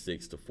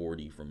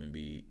 36-40 from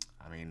Embiid.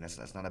 I mean,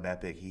 that's not a bad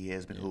pick. He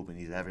has been hooping.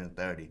 He's averaging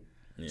 30.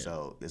 Yeah.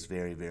 So it's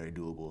very, very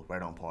doable.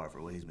 Right on par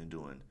for what he's been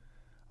doing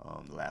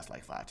the last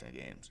 5-10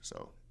 games.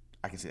 So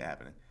I can see that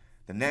happening.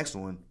 The next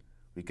one,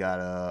 we got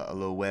a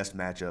little West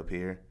matchup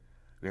here.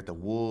 We got the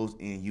Wolves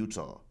in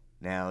Utah.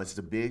 Now it's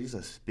a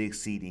big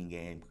seeding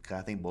game.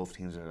 I think both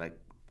teams are like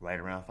right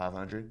around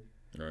 500.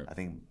 Right. I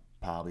think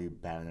probably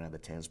battling at the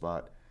 10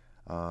 spot.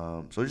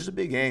 So it's just a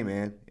big game,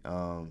 man.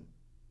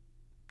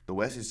 The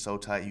West is so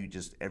tight.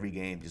 Every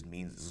game just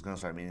means it's gonna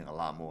start meaning a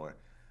lot more.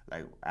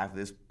 Like after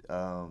this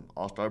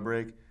All-Star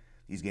break,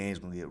 these games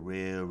gonna get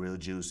real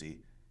juicy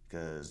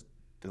because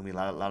there's gonna be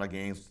a lot of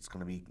games. It's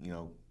gonna be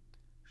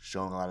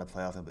showing a lot of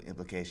playoff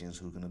implications.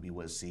 Who's gonna be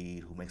what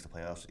seed? Who makes the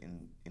playoffs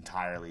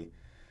entirely?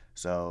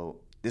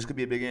 So this could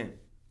be a big game.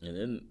 And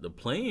then the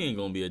play-in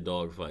gonna be a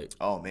dogfight.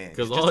 Oh man,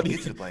 because all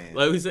these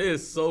like we say,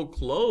 it's so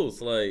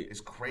close. Like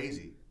it's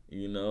crazy.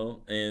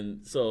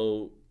 And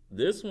so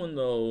this one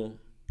though,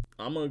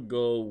 I'm gonna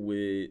go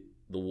with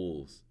the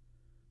Wolves.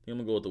 I'm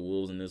gonna go with the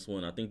Wolves in this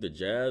one. I think the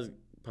Jazz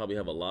probably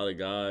have a lot of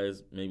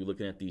guys maybe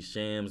looking at these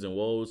Shams and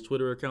Woes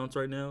Twitter accounts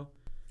right now.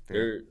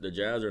 The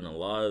Jazz are in a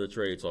lot of the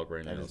trade talk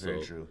right now. That is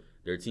very true.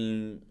 Their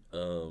team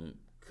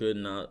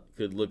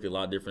could look a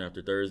lot different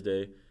after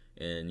Thursday.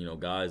 And,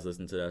 guys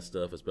listen to that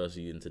stuff,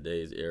 especially in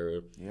today's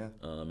era. Yeah.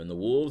 And the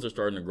Wolves are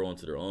starting to grow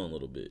into their own a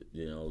little bit.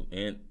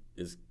 Ant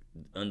is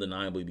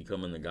undeniably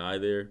becoming the guy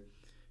there.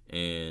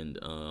 And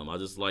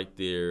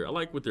I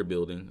like what they're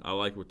building.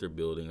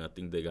 I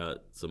think they got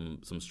some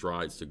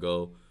strides to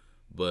go.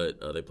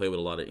 But they play with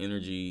a lot of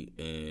energy,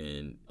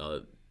 and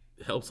it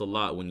helps a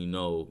lot when you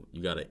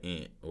got an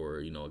Ant or,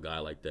 a guy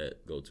like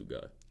that, go-to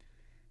guy.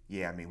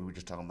 Yeah, I mean, we were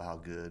just talking about how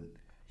good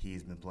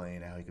he's been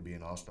playing, how he could be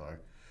an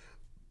all-star.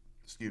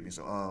 Excuse me.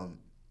 So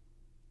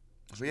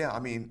yeah, I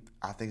mean,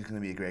 I think it's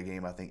going to be a great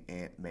game. I think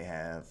Ant may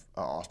have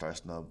an all-star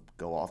snub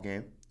go-off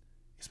game,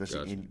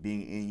 especially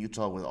being in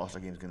Utah where the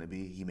all-star game is going to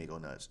be. He may go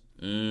nuts.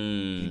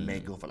 He may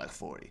go for like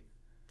 40,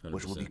 100%.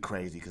 Which would be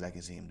crazy because I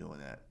can see him doing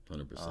that.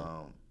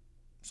 100%.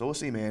 So we'll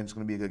see, man. It's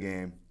going to be a good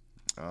game.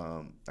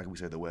 Like we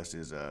said, the West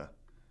is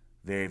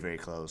very, very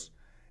close.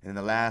 And then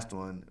the last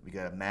one, we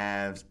got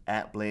Mavs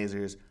at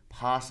Blazers.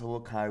 Possible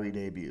Kyrie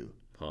debut.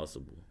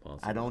 Possible.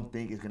 I don't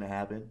think it's going to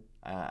happen.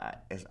 I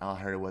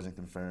heard it wasn't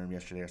confirmed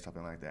yesterday or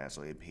something like that,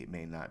 so it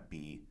may not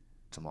be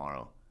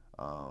tomorrow.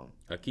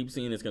 I keep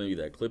seeing it's going to be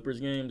that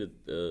Clippers game that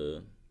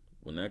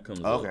when that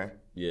comes up. Okay.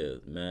 Yeah,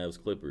 Mavs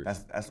Clippers.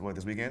 That's what,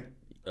 this weekend?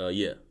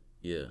 Yeah.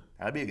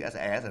 That's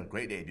a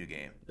great debut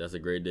game. That's a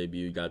great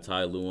debut. You got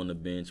Ty Lue on the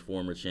bench,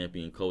 former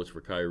champion coach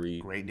for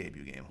Kyrie. Great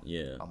debut game.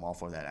 Yeah. I'm all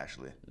for that,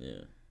 actually.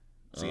 Yeah.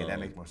 So, yeah, that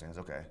makes more sense.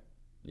 Okay.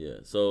 Yeah.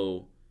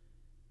 So,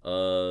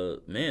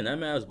 man, that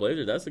Mavs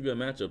Blazers, that's a good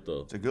matchup,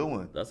 though. It's a good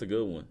one. That's a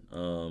good one.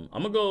 I'm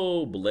going to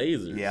go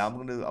Blazers. Yeah, I'm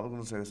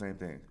gonna say the same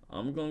thing.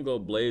 I'm going to go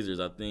Blazers.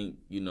 I think,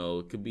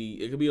 it could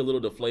be a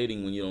little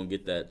deflating when you don't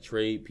get that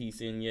trade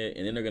piece in yet.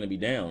 And then they're going to be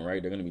down,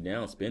 right? They're going to be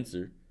down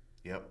Spencer.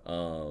 Yep.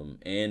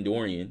 And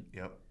Dorian.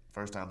 Yep.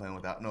 First time playing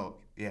without him.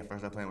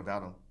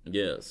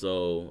 Yeah.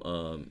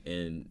 So,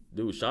 and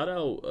dude, shout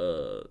out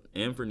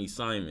Anthony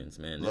Simons,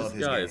 man. This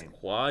guy is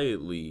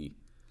quietly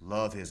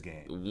love his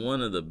game.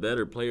 One of the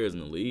better players in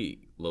the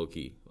league, low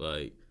key.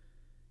 Like,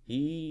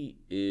 he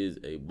is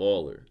a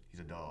baller. He's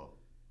a dog.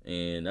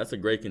 And that's a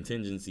great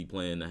contingency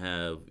plan to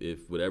have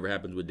if whatever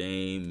happens with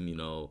Dame,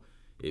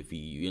 if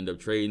you end up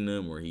trading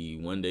him or he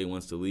one day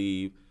wants to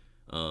leave.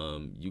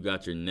 You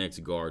got your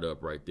next guard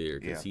up right there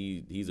because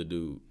he's a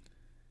dude.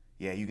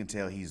 Yeah, you can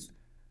tell he's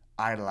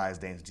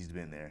idolized Dame since he's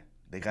been there.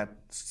 They got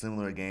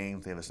similar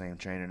games. They have the same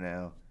trainer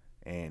now,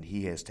 and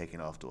he has taken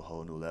off to a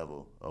whole new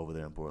level over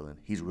there in Portland.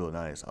 He's real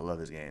nice. I love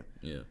his game.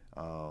 Yeah.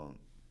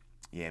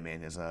 Yeah,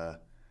 man. It's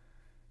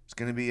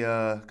gonna be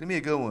a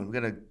good one. We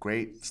got a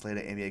great slate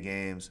of NBA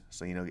games,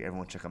 so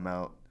everyone check them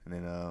out. And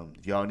then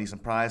if y'all need some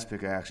Prize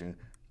Picker action,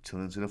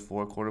 tune into the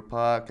Fourth Quarter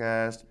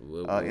Podcast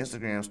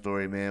Instagram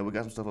story, man. We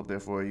got some stuff up there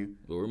for you.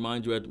 We'll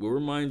remind you at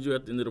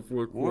the end of the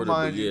fourth quarter.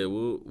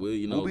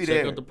 We'll check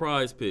there. out the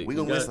Prize Pick. We're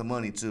gonna win some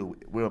money too.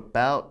 We're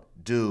about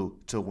due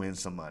to win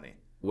some money.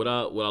 What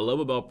I love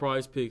about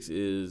Prize Picks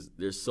is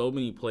there's so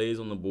many plays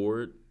on the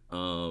board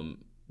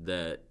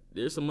that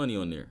there's some money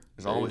on there.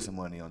 There's always some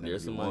money on there.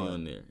 There's some money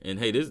on there. And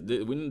hey, this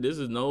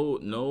is no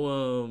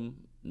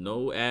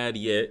ad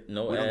yet. We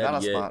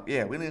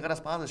don't got a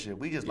sponsorship.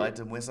 We just like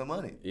to win some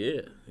money.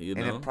 Yeah, and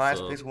if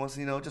Prize Picks wants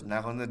just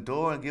knock on the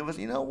door and give us,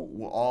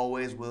 we're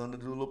always willing to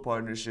do a little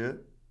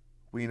partnership.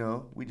 We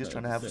just 100%.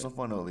 Trying to have some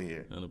fun over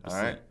here. 100%. All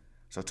right.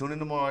 So tune in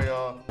tomorrow,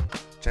 y'all.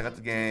 Check out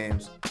the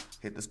games.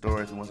 Hit the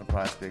story if you want some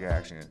Prize Pick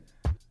action.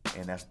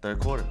 And that's the third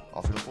quarter.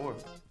 Off to the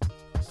fourth.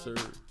 Sir.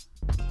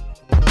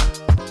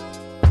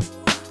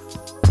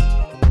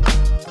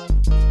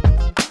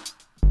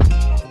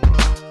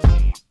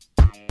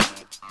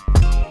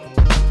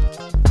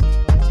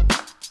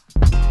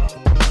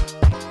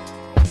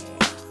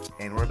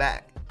 And we're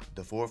back.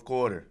 The fourth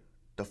quarter.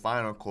 The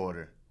final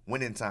quarter.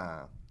 Winning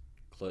time.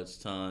 Clutch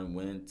time,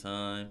 winning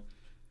time.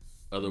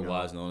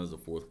 Otherwise known as the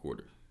fourth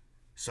quarter.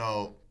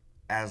 So,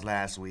 as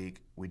last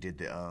week, we did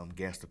the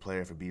guess the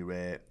player for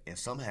B-Red, and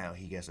somehow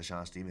he guessed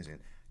Sean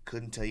Stevenson.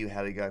 Couldn't tell you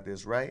how he got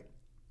this right.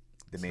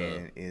 The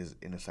man is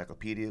an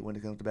encyclopedia when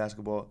it comes to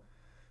basketball.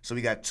 So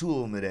we got 2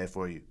 of them today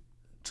for you.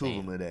 2 of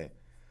them today.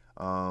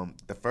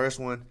 The first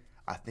one,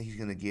 I think he's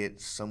going to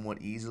get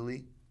somewhat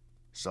easily.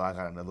 So I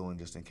got another one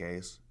just in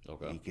case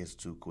he gets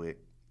too quick.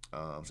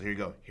 So here you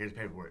go. Here's the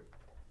paperwork.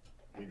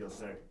 Here you go,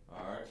 sir.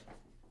 All right.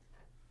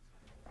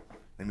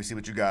 Let me see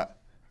what you got.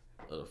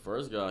 The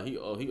first guy, he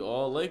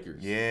all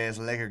Lakers. Yeah, it's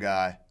a Laker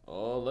guy.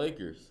 All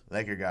Lakers.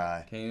 Laker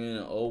guy. Came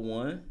in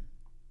 01.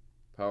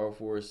 Power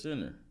forward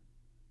center.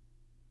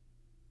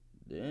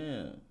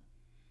 Damn.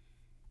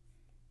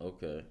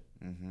 Okay.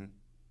 Mm-hmm.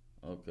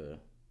 Okay.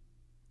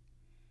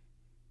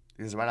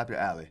 This is right up your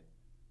alley.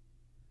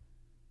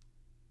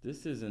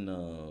 This isn't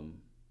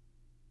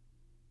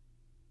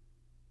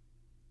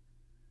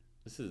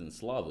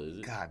Slava, is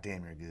it? God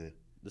damn, you're good.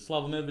 The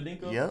Slava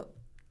Medvedenko? Yep.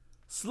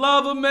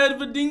 Slava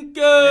Medvedenko!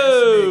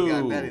 Yes,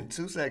 man, got that in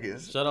 2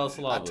 seconds. Shout out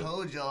Slava. I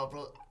told y'all,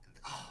 bro.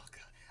 Oh,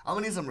 God. I'm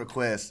going to need some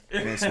requests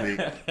next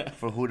week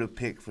for who to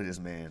pick for this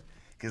man.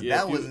 Because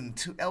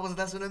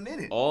that's in a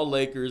minute. All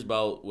Lakers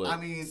about, what, I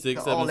mean,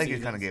 6, 7 all Lakers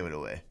seasons? kind of gave it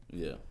away.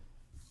 Yeah.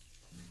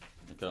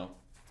 Okay. All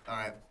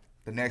right.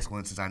 The next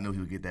one, since I knew he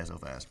would get that so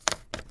fast.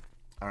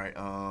 All right.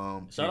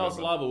 Shout out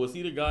Slava. Was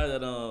he the guy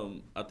that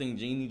I think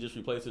Genie just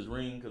replaced his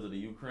ring because of the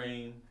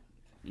Ukraine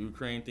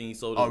thing? He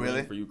sold his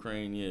ring for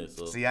Ukraine. Yeah.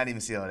 So see, I didn't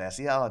even see all that.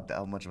 See how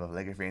much of a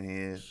Laker fan he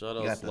is. Shout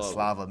out got Slava. the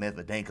Slava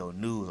Medvedenko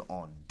news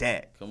on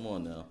deck. Come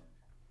on now.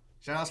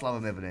 Shout out Slava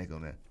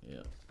Medvedenko, man.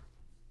 Yeah.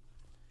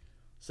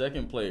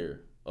 Second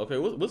player. Okay,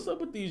 what's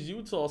up with these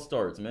Utah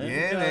starts, man?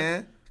 Yeah,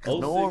 man.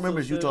 Because no one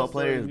remembers 06, Utah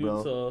players, bro.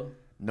 Utah.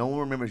 No one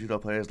remembers Utah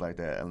players like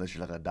that unless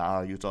you're like a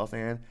diehard Utah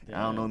fan. Damn.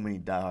 I don't know many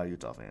diehard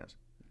Utah fans.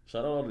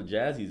 Shout out all the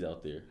Jazzies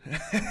out there.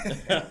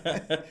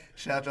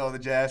 Shout out to all the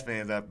Jazz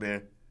fans out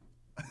there.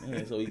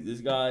 Man, so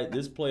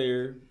this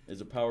player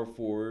is a power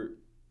forward.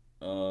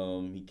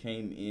 He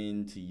came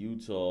into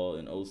Utah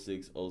in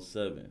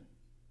 06-07.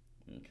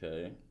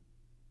 Okay.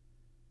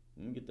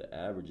 Let me get the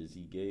averages.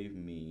 He gave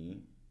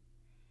me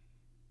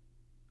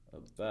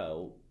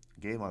about...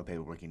 Gave him all the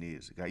paperwork he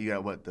needs. You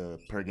got what, the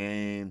per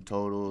game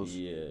totals?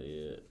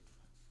 Yeah.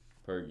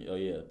 Per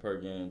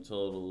game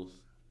totals.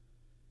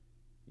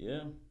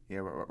 Yeah. Yeah,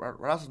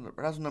 write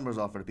some numbers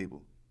off for the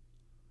people.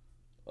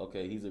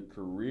 Okay, he's a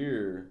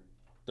career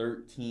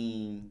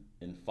 13-5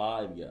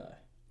 guy.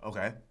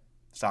 Okay,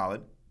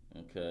 solid.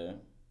 Okay,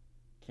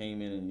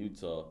 came in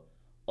Utah.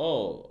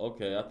 Oh,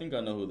 okay. I think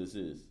I know who this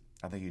is.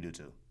 I think you do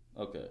too.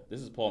 Okay, this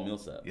is Paul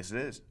Millsap. Yes, it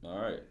is. All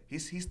right.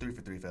 He's 3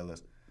 for 3,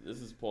 fellas. This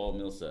is Paul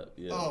Millsap.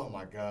 Yeah. Oh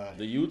my God.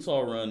 The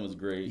Utah run was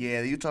great.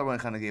 Yeah, the Utah run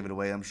kind of gave it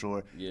away, I'm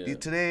sure. Yeah.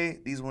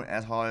 These weren't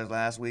as hard as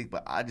last week,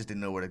 but I just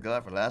didn't know where to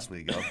go for last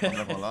week, yo. I'm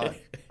not gonna lie.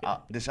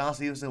 Deshaun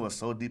Stevenson was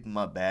so deep in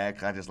my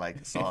bag. I just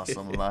saw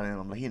something about him.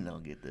 I'm like, he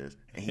don't get this,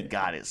 and he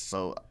got it.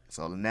 So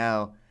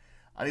now,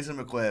 I need some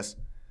requests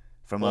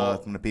from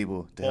the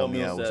people to help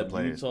me out with some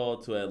players. Utah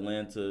to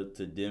Atlanta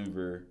to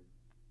Denver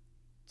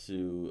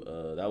to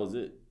that was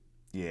it.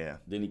 Yeah.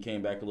 Then he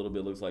came back a little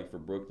bit. Looks like for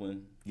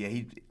Brooklyn. Yeah,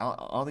 I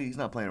don't think he's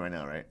not playing right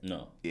now, right?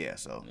 No. Yeah,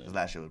 so his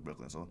last year was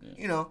Brooklyn. So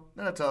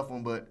not a tough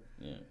one, but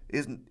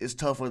it's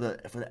tough for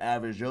the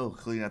average Joe.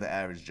 Clearly not the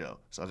average Joe.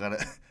 So I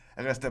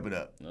gotta step it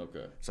up.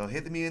 Okay. So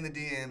hit me in the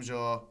DMs,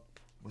 y'all,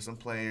 with some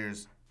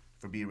players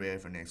for Be Ready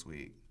for next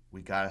week.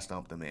 We gotta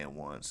stump the man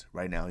once.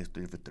 Right now he's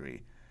 3 for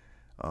 3.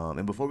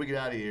 And before we get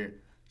out of here,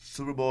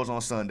 Super Bowl's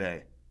on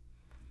Sunday.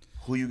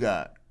 Who you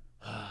got?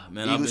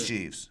 Man, Eagles,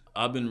 Chiefs.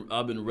 I've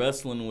been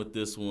wrestling with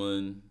this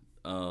one.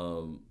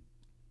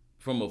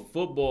 From a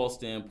football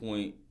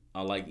standpoint,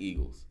 I like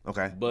Eagles.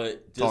 Okay.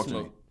 But just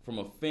from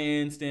a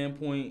fan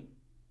standpoint,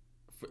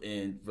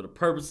 and for the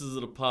purposes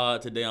of the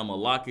pod today, I'm gonna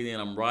lock it in.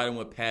 I'm riding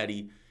with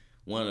Patty,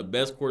 one of the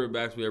best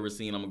quarterbacks we ever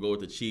seen. I'm gonna go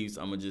with the Chiefs.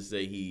 I'm gonna just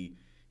say he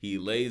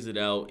lays it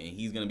out, and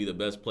he's gonna be the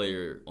best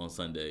player on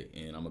Sunday,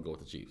 and I'm gonna go with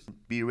the Chiefs.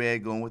 Be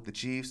Red going with the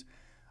Chiefs.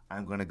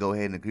 I'm gonna go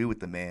ahead and agree with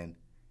the man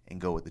and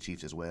go with the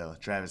Chiefs as well.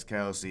 Travis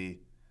Kelce.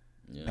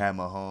 Yeah. Pat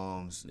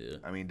Mahomes. Yeah.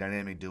 I mean,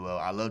 dynamic duo.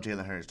 I love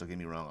Jalen Hurts. Don't get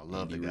me wrong. I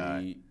love Andy the guy.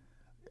 Reid.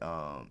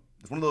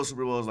 It's one of those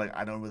Super Bowls,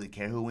 I don't really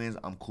care who wins.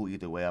 I'm cool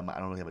either way. I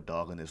don't really have a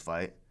dog in this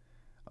fight.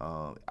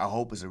 I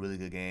hope it's a really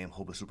good game.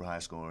 Hope it's super high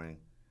scoring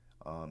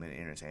and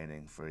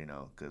entertaining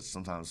because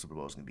sometimes Super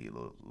Bowls can be a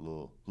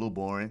little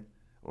boring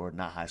or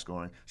not high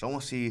scoring. So I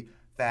want to see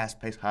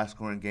fast-paced,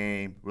 high-scoring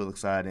game, real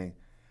exciting.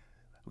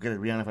 We got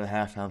Rihanna for the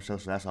halftime show,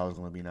 so that's always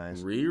going to be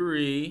nice.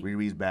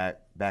 Riri's back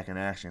in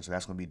action, so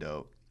that's going to be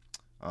dope.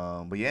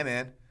 But yeah,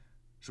 man,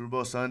 Super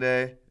Bowl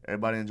Sunday.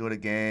 Everybody enjoy the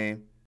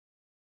game.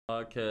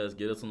 Podcast.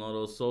 Get us on all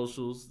those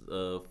socials.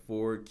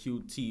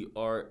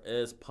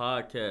 4QTRS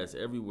podcast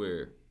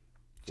everywhere.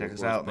 Check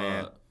us out,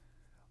 man.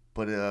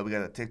 But we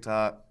got a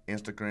TikTok,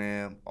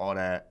 Instagram, all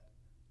that.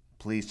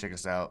 Please check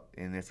us out.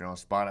 And if you're on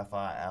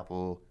Spotify,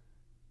 Apple,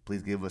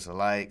 please give us a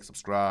like,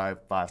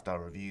 subscribe, 5-star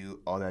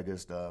review, all that good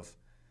stuff.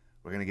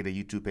 We're gonna get a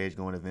YouTube page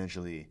going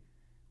eventually.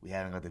 We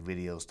haven't got the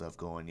video stuff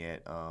going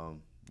yet.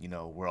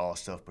 We're all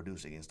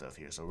self-producing and stuff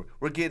here. So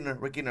we're getting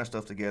our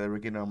stuff together. We're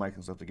getting our mics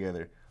and stuff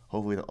together.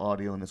 Hopefully the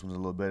audio on this one's a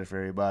little better for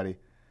everybody.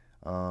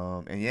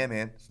 And yeah,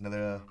 man, it's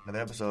another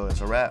episode.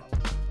 It's a wrap.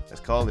 Let's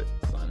call it.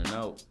 Signing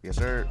out. Yes,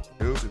 sir.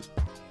 Deuces.